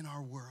city, in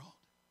our world.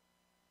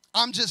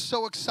 I'm just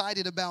so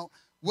excited about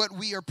what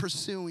we are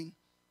pursuing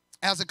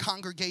as a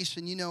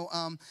congregation.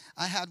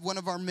 I had one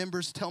of our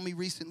members tell me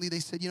recently, they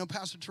said,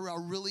 Pastor Terrell,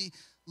 I really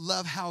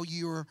love how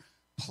you're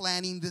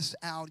planning this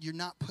out. You're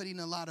not putting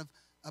a lot of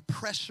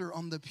pressure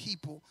on the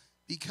people,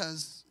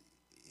 because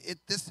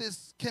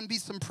can be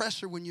some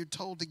pressure when you're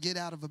told to get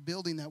out of a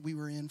building that we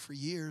were in for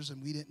years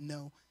and we didn't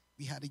know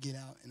we had to get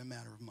out in a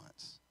matter of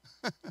months.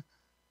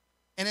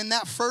 And in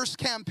that first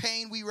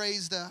campaign, we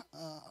raised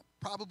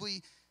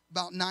probably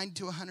about 90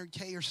 to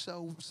 100K or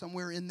so,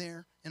 somewhere in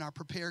there in our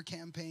Prepare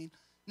campaign,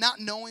 not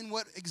knowing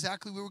what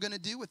exactly we were going to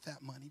do with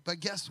that money. But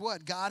guess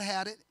what? God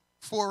had it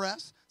for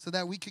us so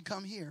that we could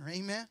come here.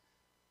 Amen.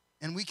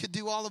 And we could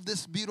do all of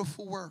this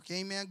beautiful work.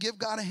 Amen. Give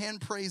God a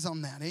hand praise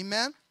on that.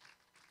 Amen.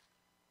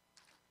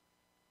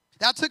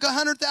 That took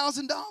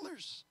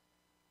 $100,000.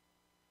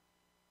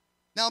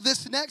 Now,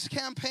 this next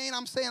campaign,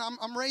 I'm saying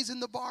I'm raising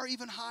the bar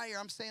even higher.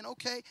 I'm saying,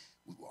 okay,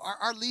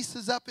 our lease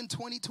is up in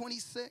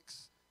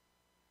 2026.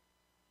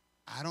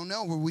 I don't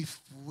know. Will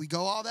we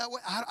go all that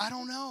way? I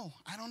don't know.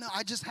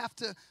 I just have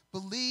to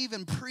believe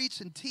and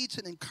preach and teach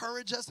and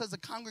encourage us as a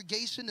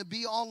congregation to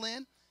be all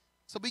in.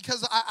 So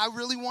because I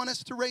really want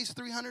us to raise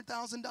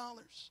 $300,000.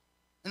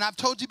 And I've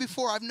told you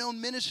before, I've known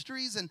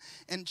ministries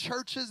and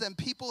churches and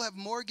people have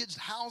mortgaged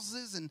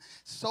houses and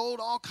sold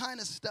all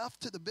kind of stuff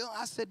to the bill.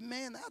 I said,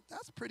 man,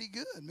 that's pretty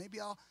good. Maybe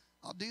I'll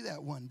do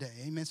that one day.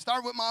 Amen.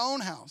 Start with my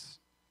own house.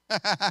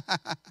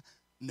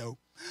 No.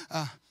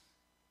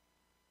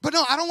 But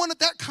no, I don't want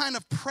that kind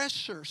of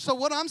pressure. So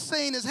what I'm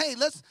saying is, hey,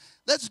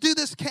 let's do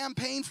this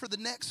campaign for the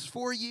next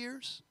 4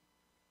 years.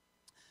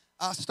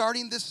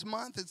 Starting this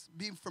month, it's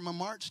being from a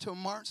March to a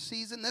March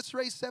season. Let's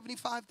raise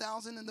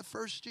 $75,000 in the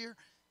first year,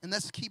 and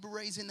let's keep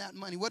raising that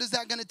money. What is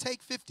that going to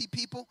take? 50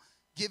 people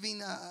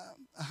giving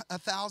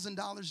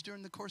 $1,000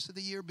 during the course of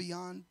the year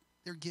beyond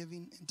their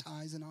giving in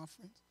tithes and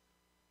offerings.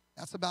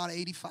 That's about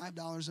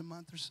 $85 a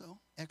month or so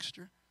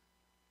extra.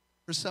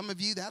 For some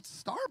of you,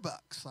 that's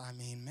Starbucks. I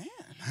mean,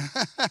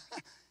 man.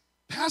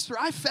 Pastor,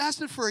 I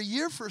fasted for a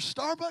year for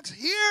Starbucks.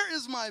 Here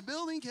is my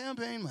building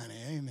campaign money.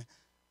 Amen.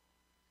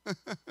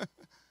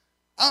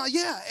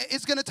 Yeah,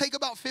 it's going to take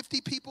about 50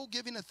 people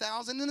giving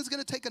 1,000, and it's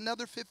going to take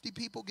another 50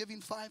 people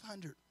giving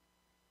 500.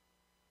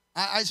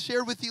 I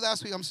shared with you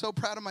last week, I'm so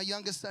proud of my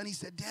youngest son. He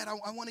said, Dad,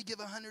 I want to give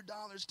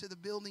 $100 to the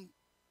building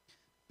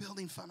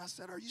fund. I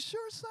said, are you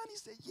sure, son? He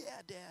said,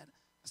 yeah, Dad.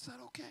 I said,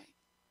 okay,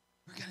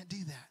 we're going to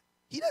do that.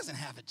 He doesn't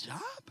have a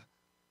job.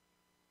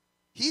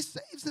 He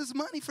saves his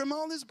money from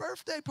all his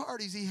birthday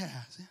parties he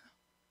has.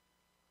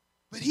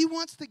 But he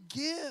wants to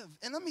give.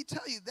 And let me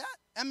tell you that,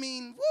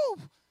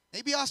 woo.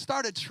 Maybe I'll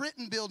start a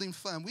Trenton building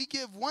fund. We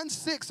give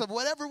 1/6 of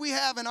whatever we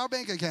have in our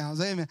bank accounts.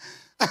 Amen.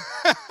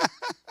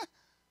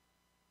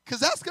 Because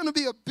that's going to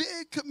be a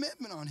big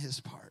commitment on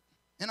his part.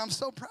 And I'm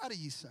so proud of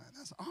you, son.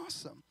 That's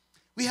awesome.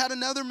 We had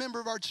another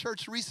member of our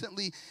church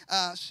recently.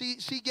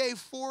 She gave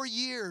 4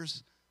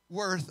 years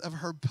worth of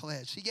her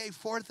pledge. She gave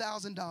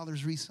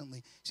 $4,000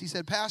 recently. She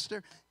said,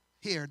 Pastor,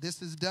 here,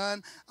 this is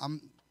done.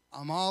 I'm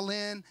all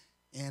in.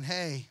 And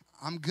hey,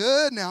 I'm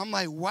good now. I'm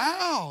like,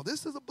 wow,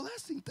 this is a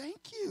blessing.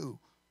 Thank you.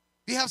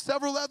 We have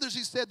several others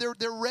who said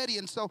they're ready.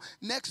 And so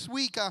next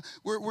week,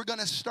 we're going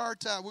to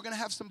start, we're going to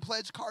have some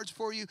pledge cards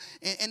for you.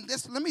 And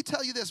this, let me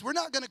tell you this, we're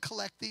not going to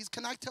collect these.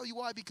 Can I tell you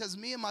why? Because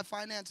me and my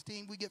finance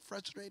team, we get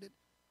frustrated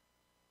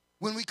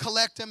when we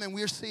collect them and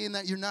we're seeing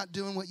that you're not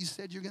doing what you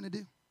said you're going to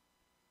do.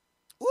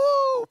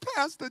 Woo,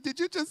 Pastor, did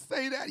you just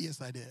say that?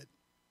 Yes, I did.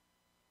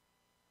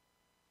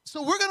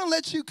 So we're going to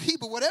let you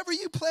keep it. Whatever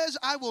you pledge,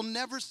 I will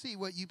never see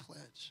what you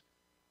pledge.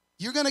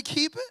 You're going to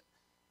keep it.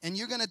 And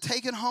you're going to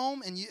take it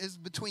home, and it's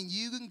between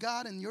you and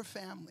God and your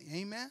family.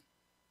 Amen?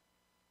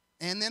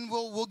 And then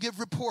we'll give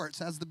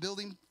reports as the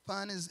building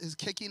fund is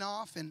kicking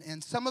off.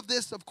 And some of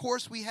this, of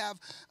course, we have,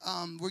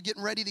 we're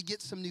getting ready to get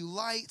some new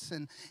lights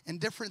and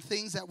different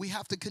things that we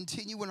have to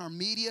continue in our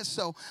media.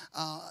 So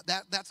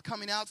that's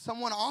coming out.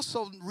 Someone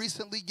also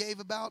recently gave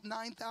about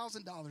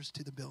 $9,000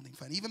 to the building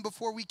fund, even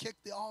before we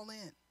kicked it all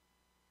in.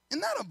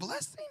 Isn't that a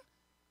blessing?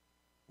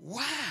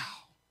 Wow.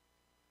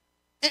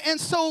 And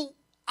so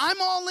I'm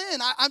all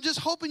in. I'm just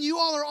hoping you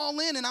all are all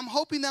in, and I'm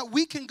hoping that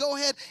we can go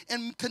ahead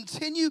and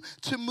continue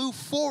to move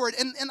forward.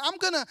 And I'm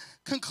going to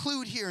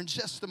conclude here in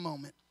just a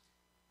moment.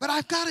 But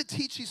I've got to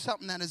teach you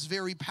something that is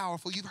very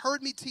powerful. You've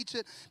heard me teach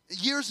it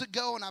years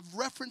ago, and I've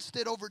referenced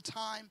it over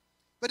time.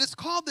 But it's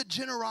called the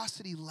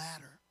generosity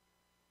ladder.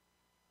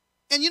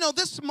 And,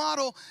 this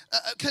model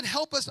could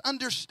help us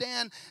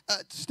understand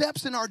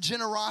steps in our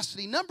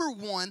generosity. Number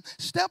one,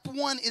 step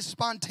one is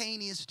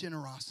spontaneous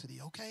generosity,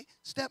 okay?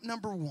 Step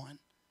number one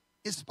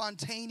is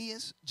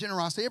spontaneous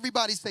generosity.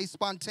 Everybody say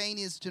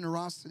spontaneous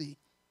generosity.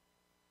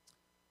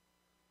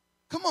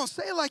 Come on,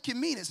 say it like you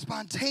mean it.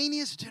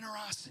 Spontaneous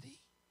generosity.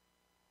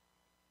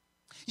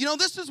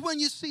 This is when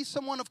you see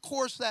someone, of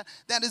course,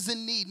 that is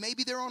in need.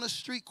 Maybe they're on a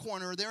street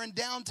corner, or they're in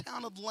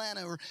downtown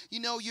Atlanta, or,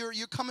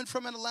 you're coming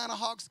from an Atlanta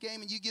Hawks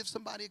game and you give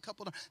somebody a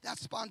couple of, that's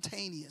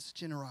spontaneous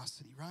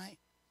generosity, right?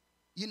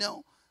 You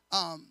know,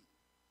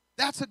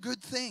 that's a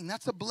good thing.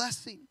 That's a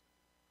blessing.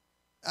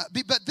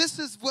 But this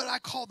is what I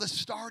call the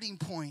starting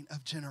point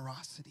of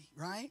generosity,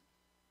 right?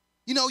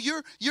 You know,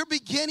 you're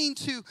beginning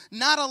to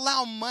not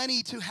allow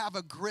money to have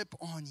a grip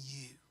on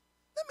you.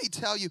 Let me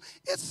tell you,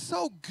 it's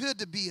so good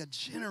to be a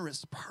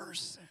generous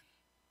person.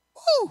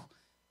 Woo!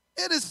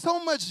 It is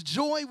so much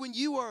joy when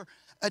you are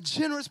a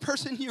generous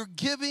person, you're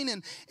giving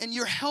and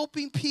you're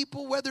helping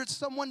people, whether it's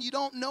someone you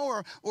don't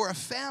know or a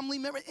family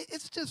member.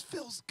 It just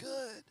feels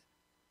good.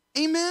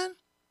 Amen?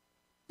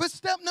 But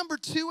step number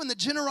 2 in the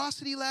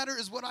generosity ladder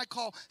is what I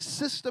call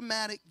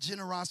systematic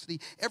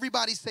generosity.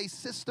 Everybody say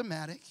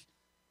systematic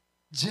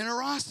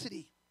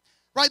generosity.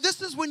 Right?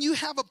 This is when you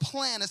have a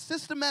plan, a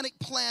systematic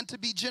plan to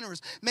be generous.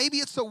 Maybe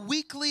it's a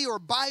weekly or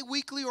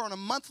bi-weekly or on a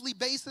monthly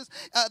basis.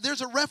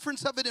 There's a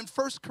reference of it in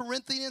 1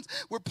 Corinthians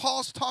where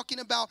Paul's talking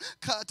about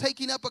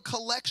taking up a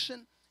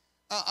collection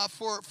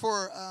for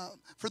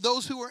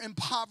those who are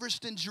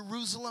impoverished in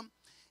Jerusalem.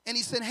 And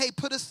he said, hey,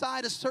 put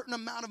aside a certain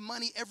amount of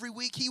money every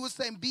week. He was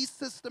saying, be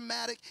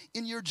systematic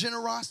in your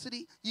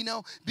generosity. You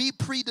know, be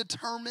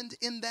predetermined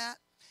in that.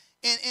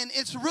 And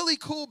it's really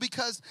cool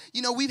because,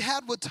 you know, we've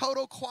had with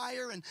Total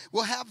Choir, and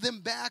we'll have them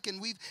back. And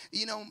we've,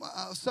 you know,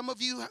 some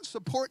of you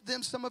support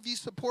them. Some of you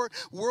support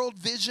World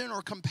Vision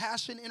or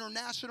Compassion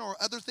International or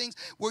other things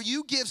where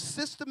you give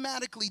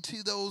systematically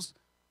to those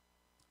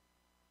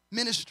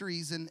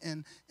ministries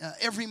and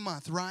every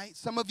month, right?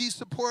 Some of you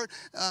support,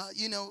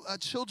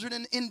 children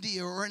in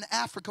India or in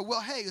Africa.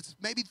 Well, hey, it's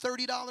maybe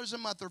 $30 a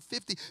month or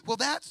 $50. Well,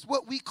 that's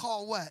what we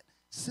call what?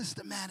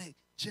 Systematic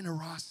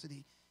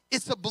generosity.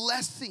 It's a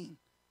blessing.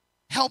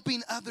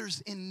 Helping others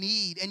in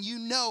need. And you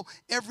know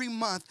every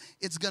month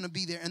it's going to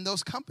be there. And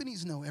those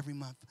companies know every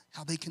month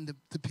how they can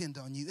depend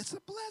on you. It's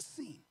a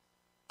blessing.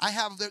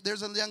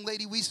 There's a young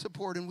lady we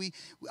support, and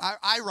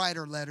I write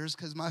her letters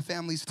because my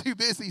family's too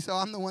busy, so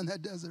I'm the one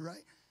that does it,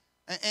 right?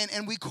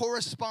 And we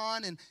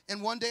correspond.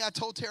 And one day I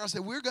told Terrell, I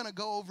said, we're going to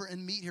go over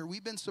and meet her.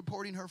 We've been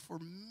supporting her for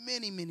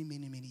many, many,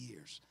 many, many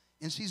years.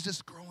 And she's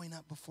just growing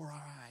up before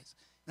our eyes.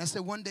 And I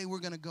said, one day we're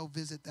going to go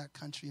visit that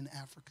country in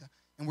Africa,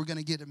 and we're going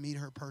to get to meet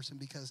her person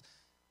because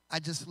I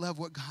just love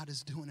what God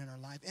is doing in her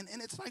life. And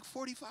it's like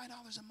 $45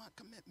 a month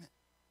commitment.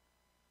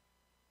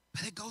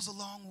 But it goes a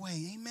long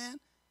way. Amen?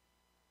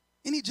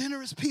 Any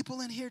generous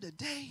people in here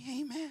today?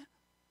 Amen?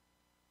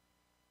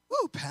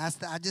 Woo,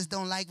 Pastor, I just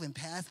don't like when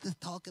pastors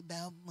talk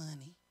about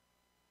money.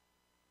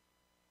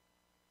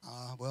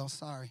 Well,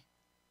 sorry.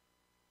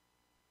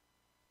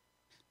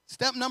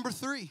 Step number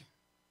 3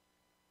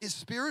 is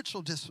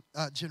spiritual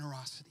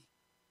generosity.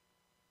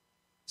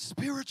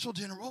 Spiritual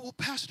generosity. Well,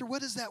 Pastor,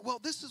 what is that? Well,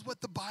 this is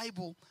what the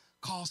Bible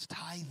calls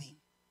tithing,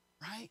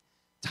 right?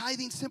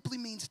 Tithing simply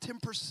means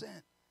 10%.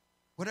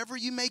 Whatever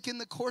you make in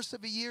the course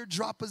of a year,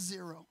 drop a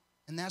 0.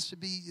 And that should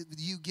be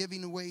you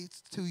giving away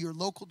to your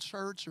local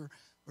church or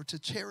to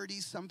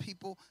charities. Some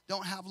people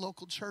don't have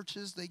local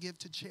churches. They give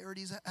to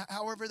charities,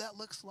 however that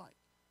looks like.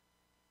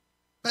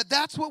 But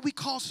that's what we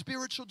call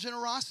spiritual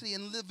generosity.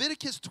 In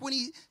Leviticus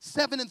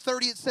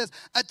 27:30, it says,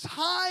 a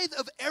tithe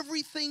of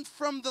everything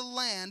from the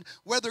land,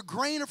 whether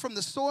grain or from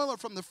the soil or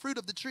from the fruit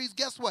of the trees,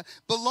 guess what?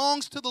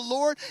 Belongs to the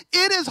Lord.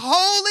 It is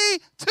holy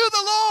to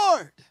the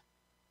Lord.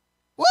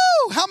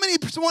 Woo! How many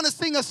want to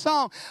sing a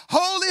song?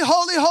 Holy,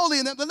 holy, holy.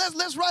 And then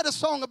let's write a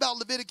song about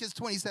Leviticus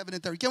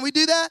 27:30. Can we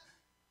do that?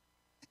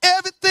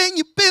 Everything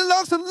you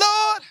belongs to the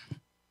Lord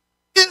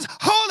is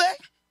holy.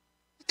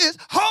 Is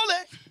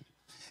holy.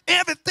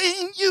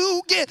 Everything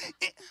you get,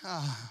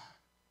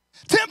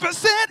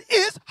 10%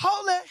 is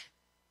holy.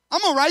 I'm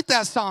going to write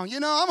that song.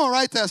 You know, I'm going to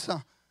write that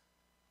song.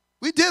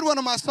 We did one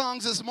of my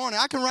songs this morning.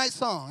 I can write a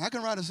song. I'm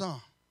going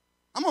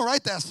to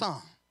write that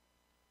song.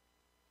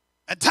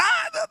 A tithe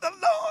of the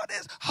Lord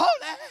is holy.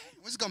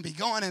 We're just going to be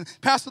going, and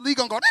Pastor Lee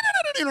going to go.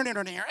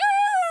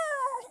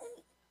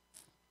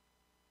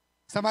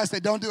 Somebody say,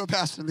 don't do it,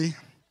 Pastor Lee.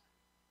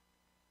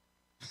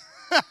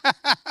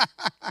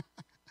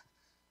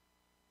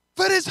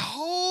 But it's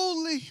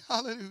holy.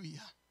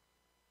 Hallelujah.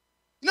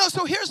 You know,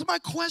 so here's my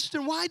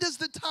question. Why does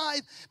the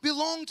tithe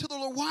belong to the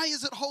Lord? Why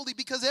is it holy?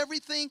 Because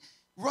everything,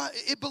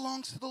 it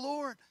belongs to the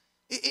Lord.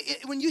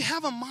 When you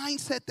have a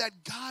mindset that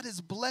God has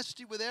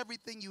blessed you with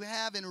everything you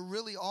have and it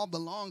really all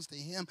belongs to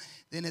Him,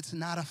 then it's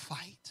not a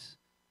fight.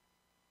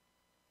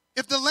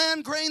 If the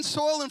land, grain,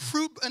 soil, and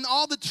fruit, and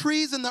all the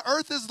trees and the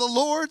earth is the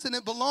Lord's and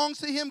it belongs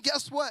to Him,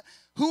 guess what?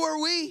 Who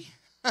are we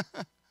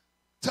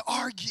to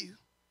argue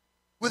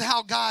with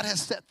how God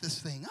has set this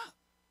thing up?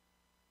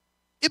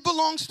 It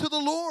belongs to the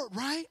Lord,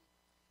 right?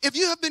 If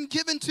you have been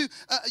given to,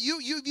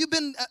 you've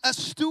been a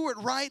steward,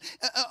 right,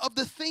 of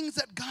the things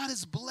that God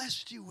has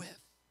blessed you with.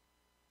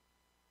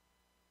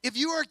 If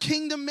you are a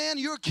kingdom man,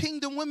 you're a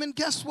kingdom woman,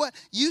 guess what?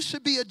 You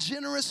should be a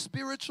generous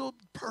spiritual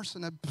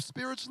person, a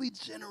spiritually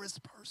generous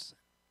person.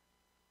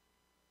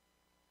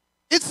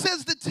 It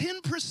says the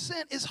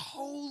 10% is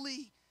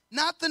holy,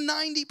 not the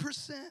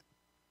 90%.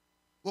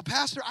 Well,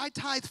 Pastor, I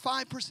tithe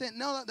 5%.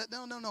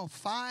 No.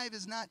 5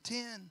 is not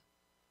 10.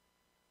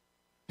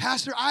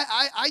 Pastor,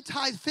 I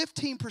tithe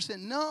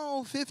 15%.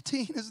 No,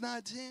 15 is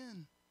not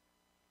 10.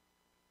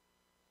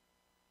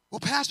 Well,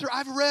 Pastor,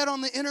 I've read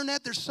on the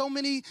internet, there's so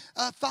many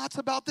thoughts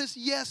about this.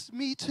 Yes,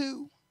 me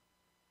too.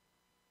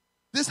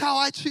 This is how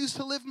I choose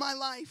to live my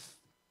life,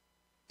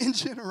 in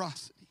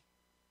generosity.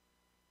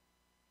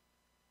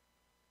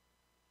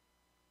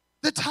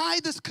 The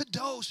tithe is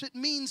kadosh. It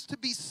means to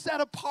be set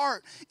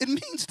apart. It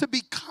means to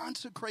be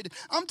consecrated.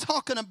 I'm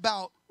talking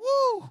about,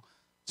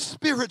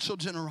 spiritual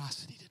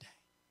generosity today.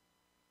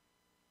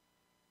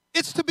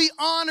 It's to be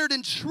honored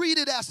and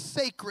treated as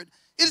sacred.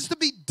 It is to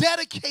be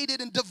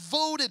dedicated and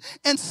devoted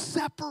and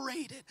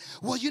separated.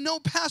 Well, you know,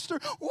 Pastor,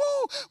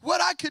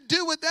 what I could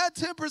do with that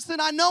 10%,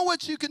 I know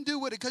what you can do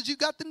with it because you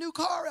got the new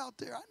car out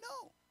there. I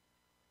know.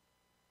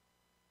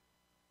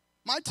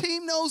 My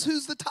team knows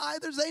who's the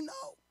tithers. They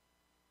know.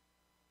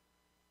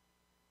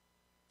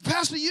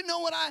 Pastor, you know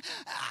what I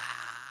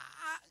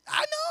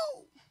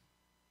know.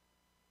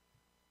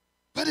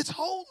 But it's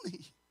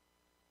holy.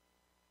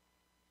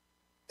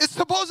 It's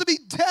supposed to be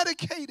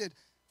dedicated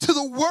to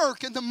the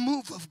work and the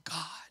move of God.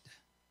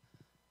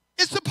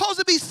 It's supposed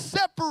to be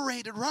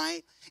separated,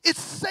 right? It's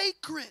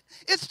sacred.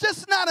 It's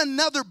just not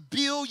another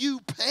bill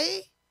you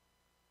pay.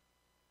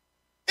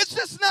 It's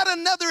just not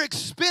another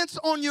expense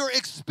on your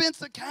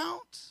expense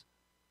account.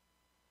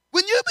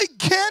 When you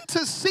begin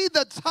to see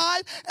the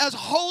tithe as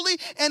holy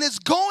and it's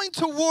going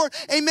toward,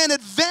 amen,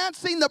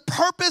 advancing the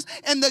purpose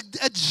and the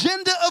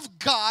agenda of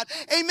God,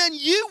 amen,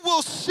 you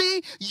will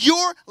see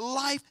your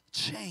life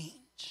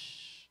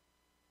change.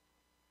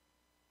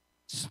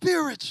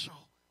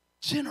 Spiritual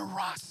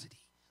generosity.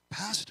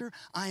 Pastor,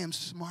 I am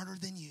smarter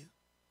than you.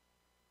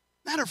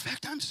 Matter of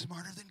fact, I'm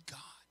smarter than God.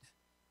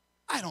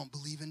 I don't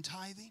believe in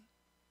tithing.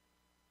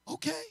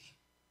 Okay.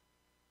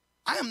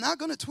 I am not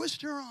going to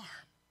twist your arm.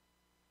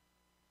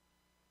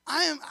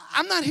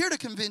 I'm not here to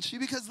convince you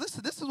because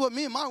listen, this is what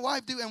me and my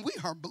wife do, and we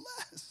are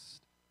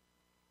blessed.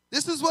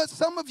 This is what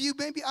some of you,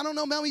 maybe, I don't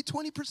know, maybe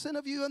 20%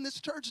 of you in this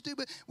church do,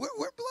 but we're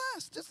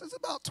blessed. This is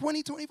about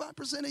 20,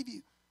 25% of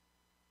you.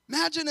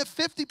 Imagine if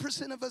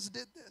 50% of us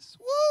did this.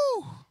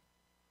 Woo!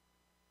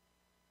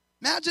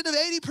 Imagine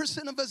if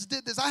 80% of us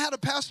did this. I had a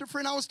pastor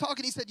friend I was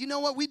talking, he said, you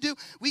know what we do?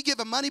 We give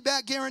a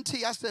money-back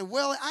guarantee. I said,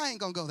 well, I ain't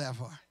going to go that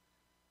far.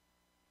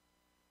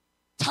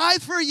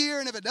 Tithe for a year,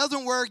 and if it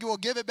doesn't work, we'll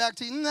give it back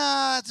to you.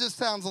 Nah, it just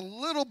sounds a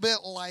little bit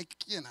like,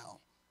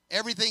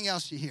 everything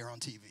else you hear on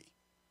TV.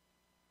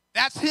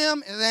 That's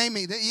him, and it ain't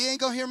me. You ain't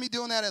going to hear me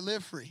doing that at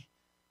Live Free.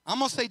 I'm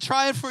going to say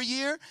try it for a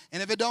year,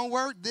 and if it don't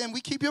work, then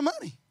we keep your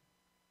money.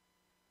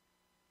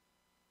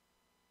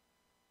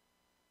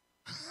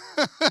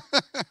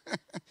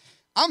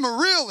 I'm a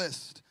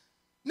realist.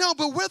 No,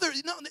 but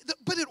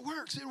but it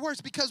works. It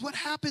works because what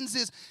happens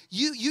is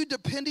you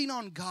depending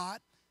on God,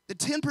 the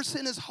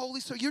 10% is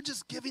holy, so you're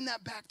just giving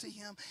that back to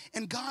him.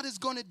 And God is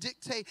going to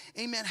dictate,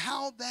 amen,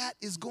 how that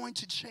is going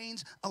to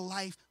change a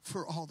life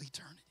for all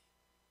eternity.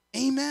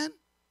 Amen?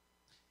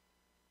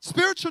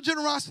 Spiritual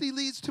generosity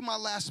leads to my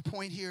last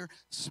point here,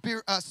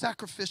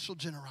 sacrificial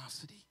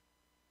generosity.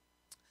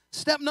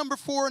 Step number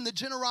 4 in the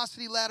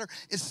generosity ladder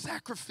is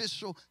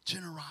sacrificial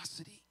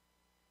generosity.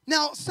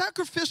 Now,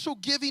 sacrificial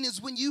giving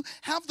is when you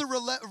have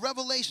the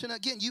revelation,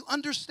 again, you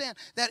understand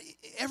that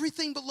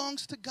everything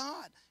belongs to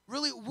God.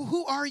 Really,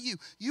 who are you?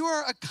 You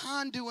are a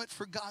conduit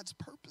for God's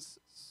purposes.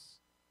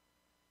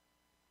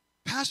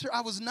 Pastor,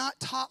 I was not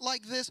taught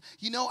like this.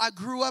 I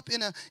grew up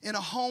in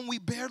a home we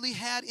barely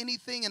had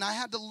anything, and I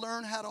had to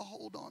learn how to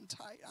hold on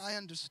tight. I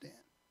understand.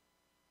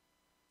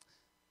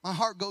 My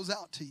heart goes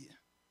out to you.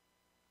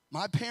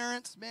 My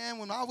parents, man,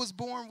 when I was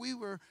born, we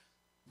were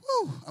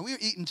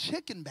eating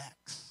chicken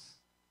backs.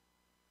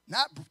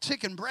 Not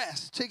chicken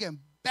breasts, chicken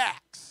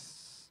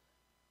backs.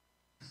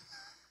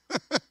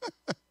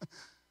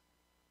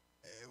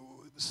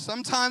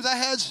 Sometimes I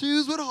had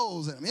shoes with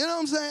holes in them. You know what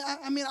I'm saying?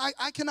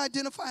 I can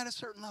identify at a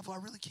certain level. I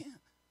really can.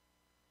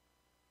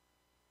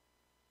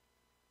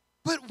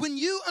 But when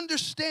you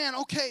understand,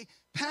 okay,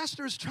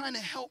 pastor is trying to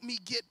help me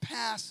get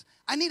past,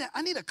 I need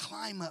a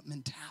climb up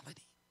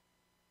mentality.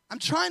 I'm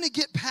trying to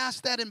get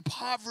past that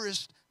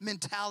impoverished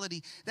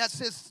mentality that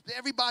says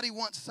everybody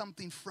wants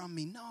something from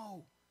me.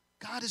 No.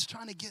 God is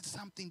trying to get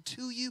something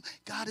to you.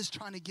 God is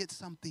trying to get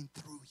something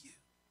through you.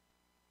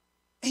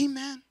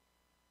 Amen.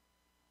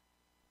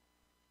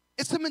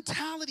 It's a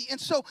mentality. And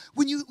so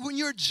when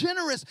you're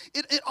generous,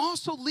 it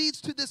also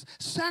leads to this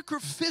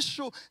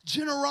sacrificial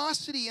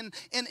generosity. And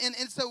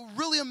it's a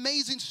really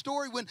amazing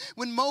story.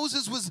 When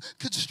Moses was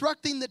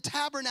constructing the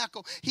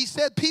tabernacle, he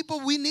said,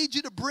 people, we need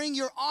you to bring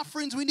your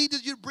offerings. We need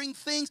you to bring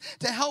things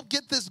to help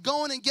get this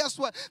going. And guess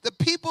what?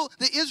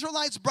 The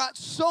Israelites brought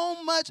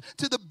so much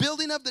to the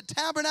building of the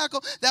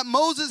tabernacle that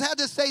Moses had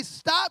to say,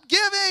 stop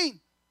giving.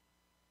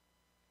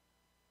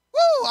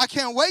 Woo! I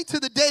can't wait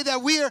to the day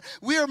that we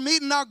are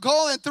meeting our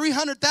goal at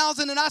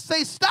 300,000 and I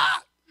say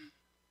stop.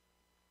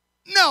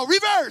 No,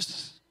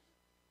 reverse.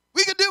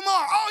 We could do more.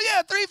 Oh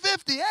yeah,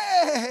 350.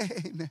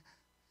 Hey.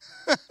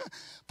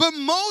 But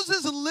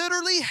Moses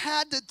literally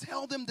had to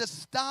tell them to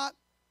stop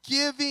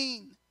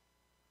giving.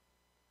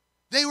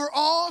 They were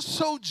all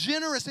so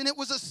generous, and it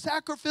was a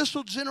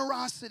sacrificial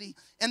generosity.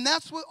 And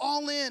that's what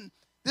All In,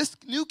 this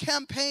new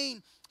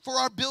campaign, for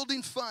our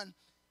building fund,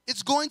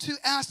 it's going to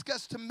ask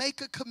us to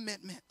make a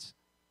commitment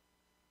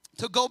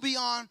to go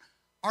beyond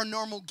our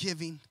normal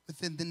giving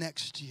within the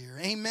next year.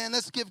 Amen.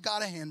 Let's give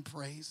God a hand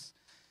praise.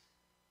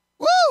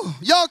 Woo!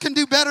 Y'all can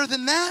do better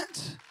than that.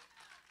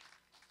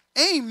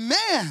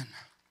 Amen.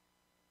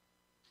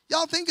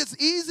 Y'all think it's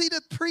easy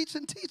to preach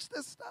and teach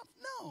this stuff?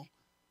 No.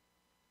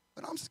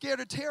 But I'm scared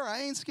of Terrell.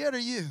 I ain't scared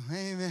of you.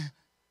 Amen.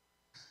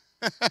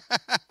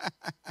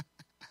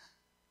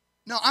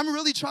 No, I'm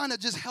really trying to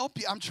just help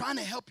you. I'm trying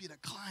to help you to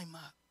climb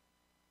up.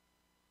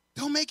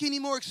 Don't make any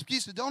more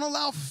excuses. Don't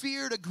allow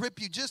fear to grip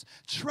you. Just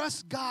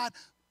trust God.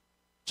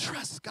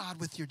 Trust God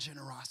with your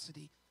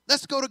generosity.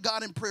 Let's go to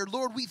God in prayer.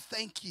 Lord, we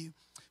thank you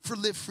for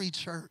Live Free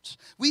Church.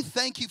 We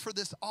thank you for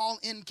this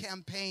all-in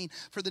campaign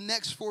for the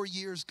next 4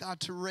 years, God,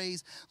 to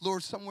raise,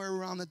 Lord, somewhere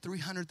around the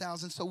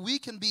 300,000 so we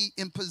can be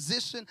in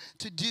position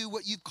to do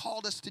what you've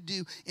called us to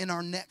do in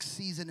our next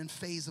season and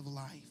phase of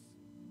life,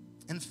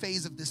 and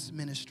phase of this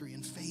ministry,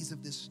 and phase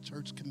of this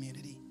church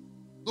community.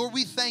 Lord,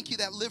 we thank you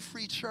that Live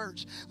Free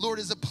Church, Lord,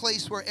 is a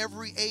place where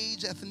every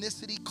age,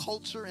 ethnicity,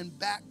 culture, and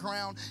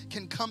background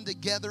can come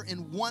together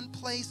in one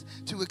place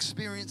to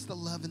experience the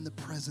love and the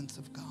presence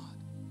of God.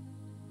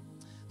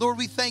 Lord,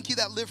 we thank you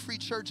that Live Free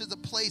Church is a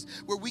place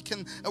where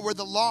where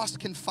the lost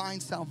can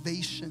find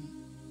salvation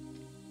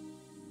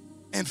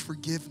and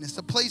forgiveness,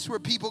 a place where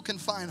people can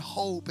find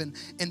hope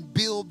and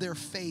build their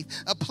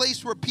faith, a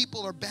place where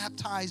people are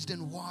baptized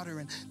in water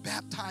and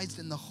baptized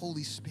in the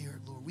Holy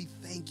Spirit. Lord, we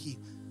thank you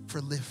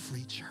for Live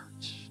Free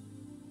Church.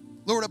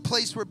 Lord, a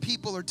place where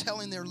people are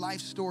telling their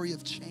life story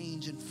of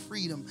change and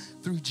freedom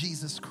through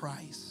Jesus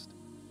Christ.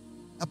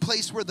 A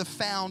place where the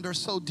found are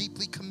so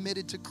deeply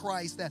committed to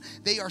Christ that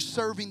they are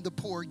serving the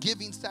poor,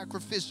 giving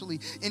sacrificially,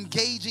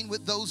 engaging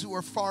with those who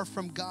are far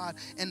from God.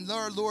 And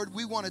Lord,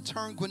 we want to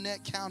turn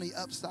Gwinnett County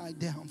upside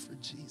down for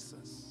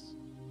Jesus.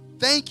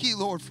 Thank you,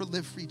 Lord, for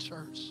Live Free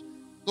Church.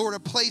 Lord, a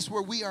place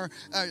where we are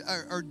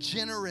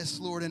generous,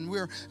 Lord, and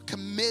we're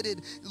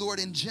committed, Lord,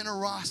 in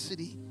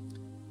generosity,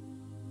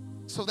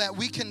 so that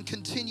we can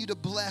continue to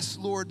bless,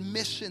 Lord,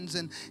 missions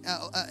and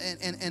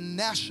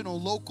national,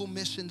 local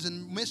missions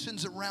and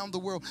missions around the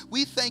world.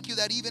 We thank you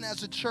that even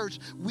as a church,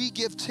 we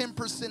give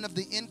 10% of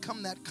the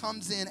income that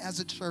comes in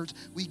as a church.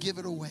 We give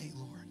it away,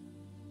 Lord.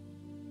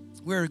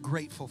 We're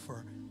grateful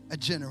for a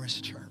generous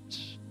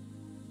church.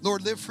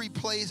 Lord, Live Free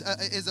Place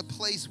is a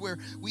place where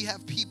we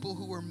have people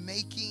who are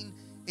making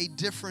a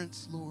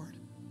difference, Lord,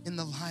 in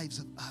the lives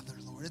of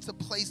others, Lord. It's a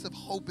place of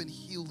hope and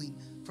healing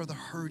for the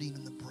hurting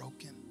and the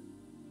broken.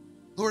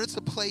 Lord, it's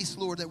a place,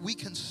 Lord, that we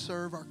can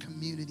serve our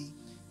community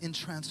in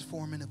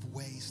transformative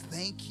ways.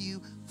 Thank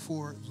you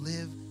for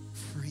Live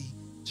Free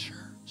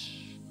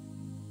Church.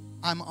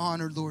 I'm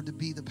honored, Lord, to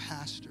be the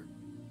pastor.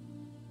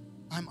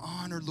 I'm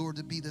honored, Lord,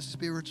 to be the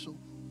spiritual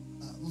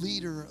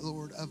leader,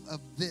 Lord,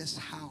 of this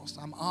house.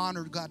 I'm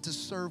honored, God, to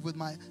serve with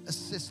my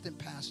assistant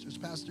pastors,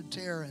 Pastor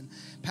Terrell and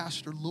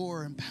Pastor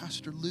Laura and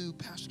Pastor Lou,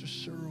 Pastor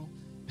Cheryl,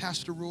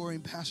 Pastor Rory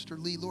and Pastor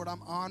Lee. Lord,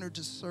 I'm honored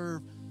to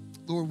serve,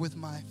 Lord, with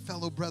my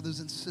fellow brothers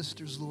and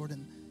sisters, Lord,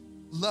 and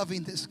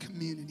loving this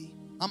community.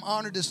 I'm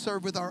honored to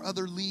serve with our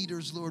other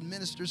leaders, Lord,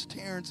 Ministers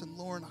Terrence and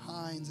Lauren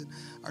Hines, and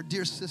our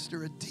dear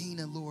sister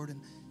Adina, Lord,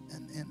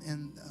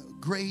 and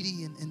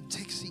Grady and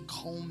Dixie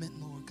Coleman,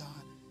 Lord God.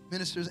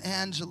 Ministers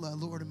Angela,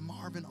 Lord, and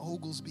Marvin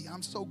Oglesby.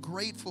 I'm so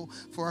grateful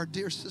for our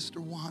dear sister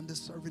Wanda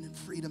serving in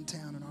Freedom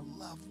Town and our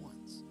loved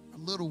ones, our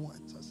little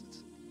ones, I should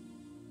say.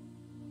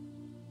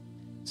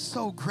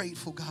 So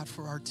grateful, God,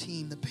 for our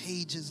team, the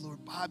Pages,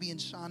 Lord, Bobby and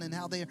Sean, and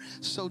how they are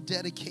so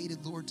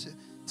dedicated, Lord,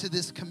 to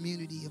this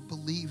community of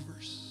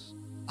believers.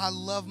 I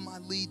love my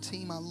lead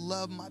team. I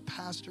love my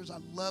pastors. I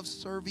love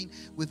serving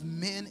with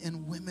men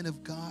and women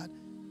of God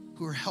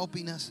who are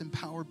helping us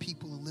empower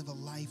people to live a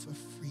life of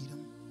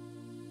freedom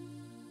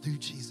through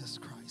Jesus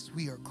Christ.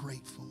 We are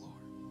grateful,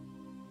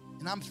 Lord.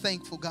 And I'm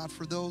thankful, God,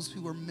 for those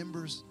who are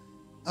members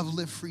of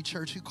Live Free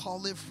Church, who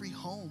call Live Free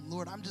home.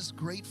 Lord, I'm just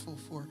grateful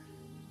for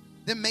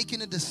them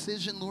making a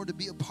decision, Lord, to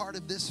be a part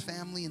of this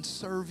family and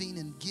serving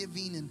and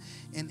giving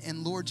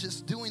and Lord,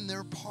 just doing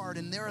their part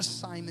and their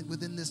assignment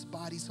within this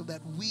body so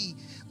that we,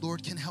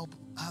 Lord, can help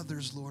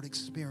others, Lord,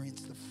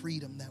 experience the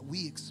freedom that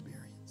we experience.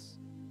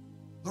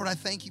 Lord, I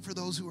thank you for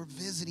those who are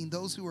visiting,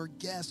 those who are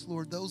guests,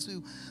 Lord, those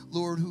who,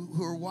 Lord,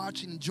 who are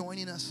watching and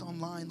joining us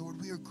online.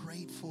 Lord, we are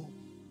grateful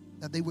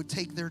that they would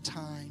take their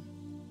time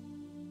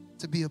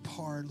to be a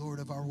part, Lord,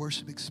 of our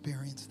worship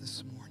experience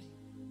this morning.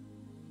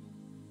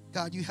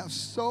 God, you have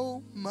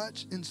so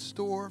much in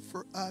store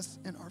for us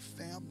and our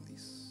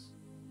families.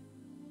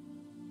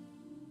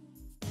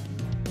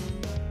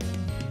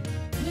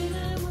 When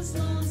I was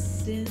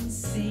lost and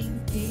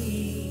sinking,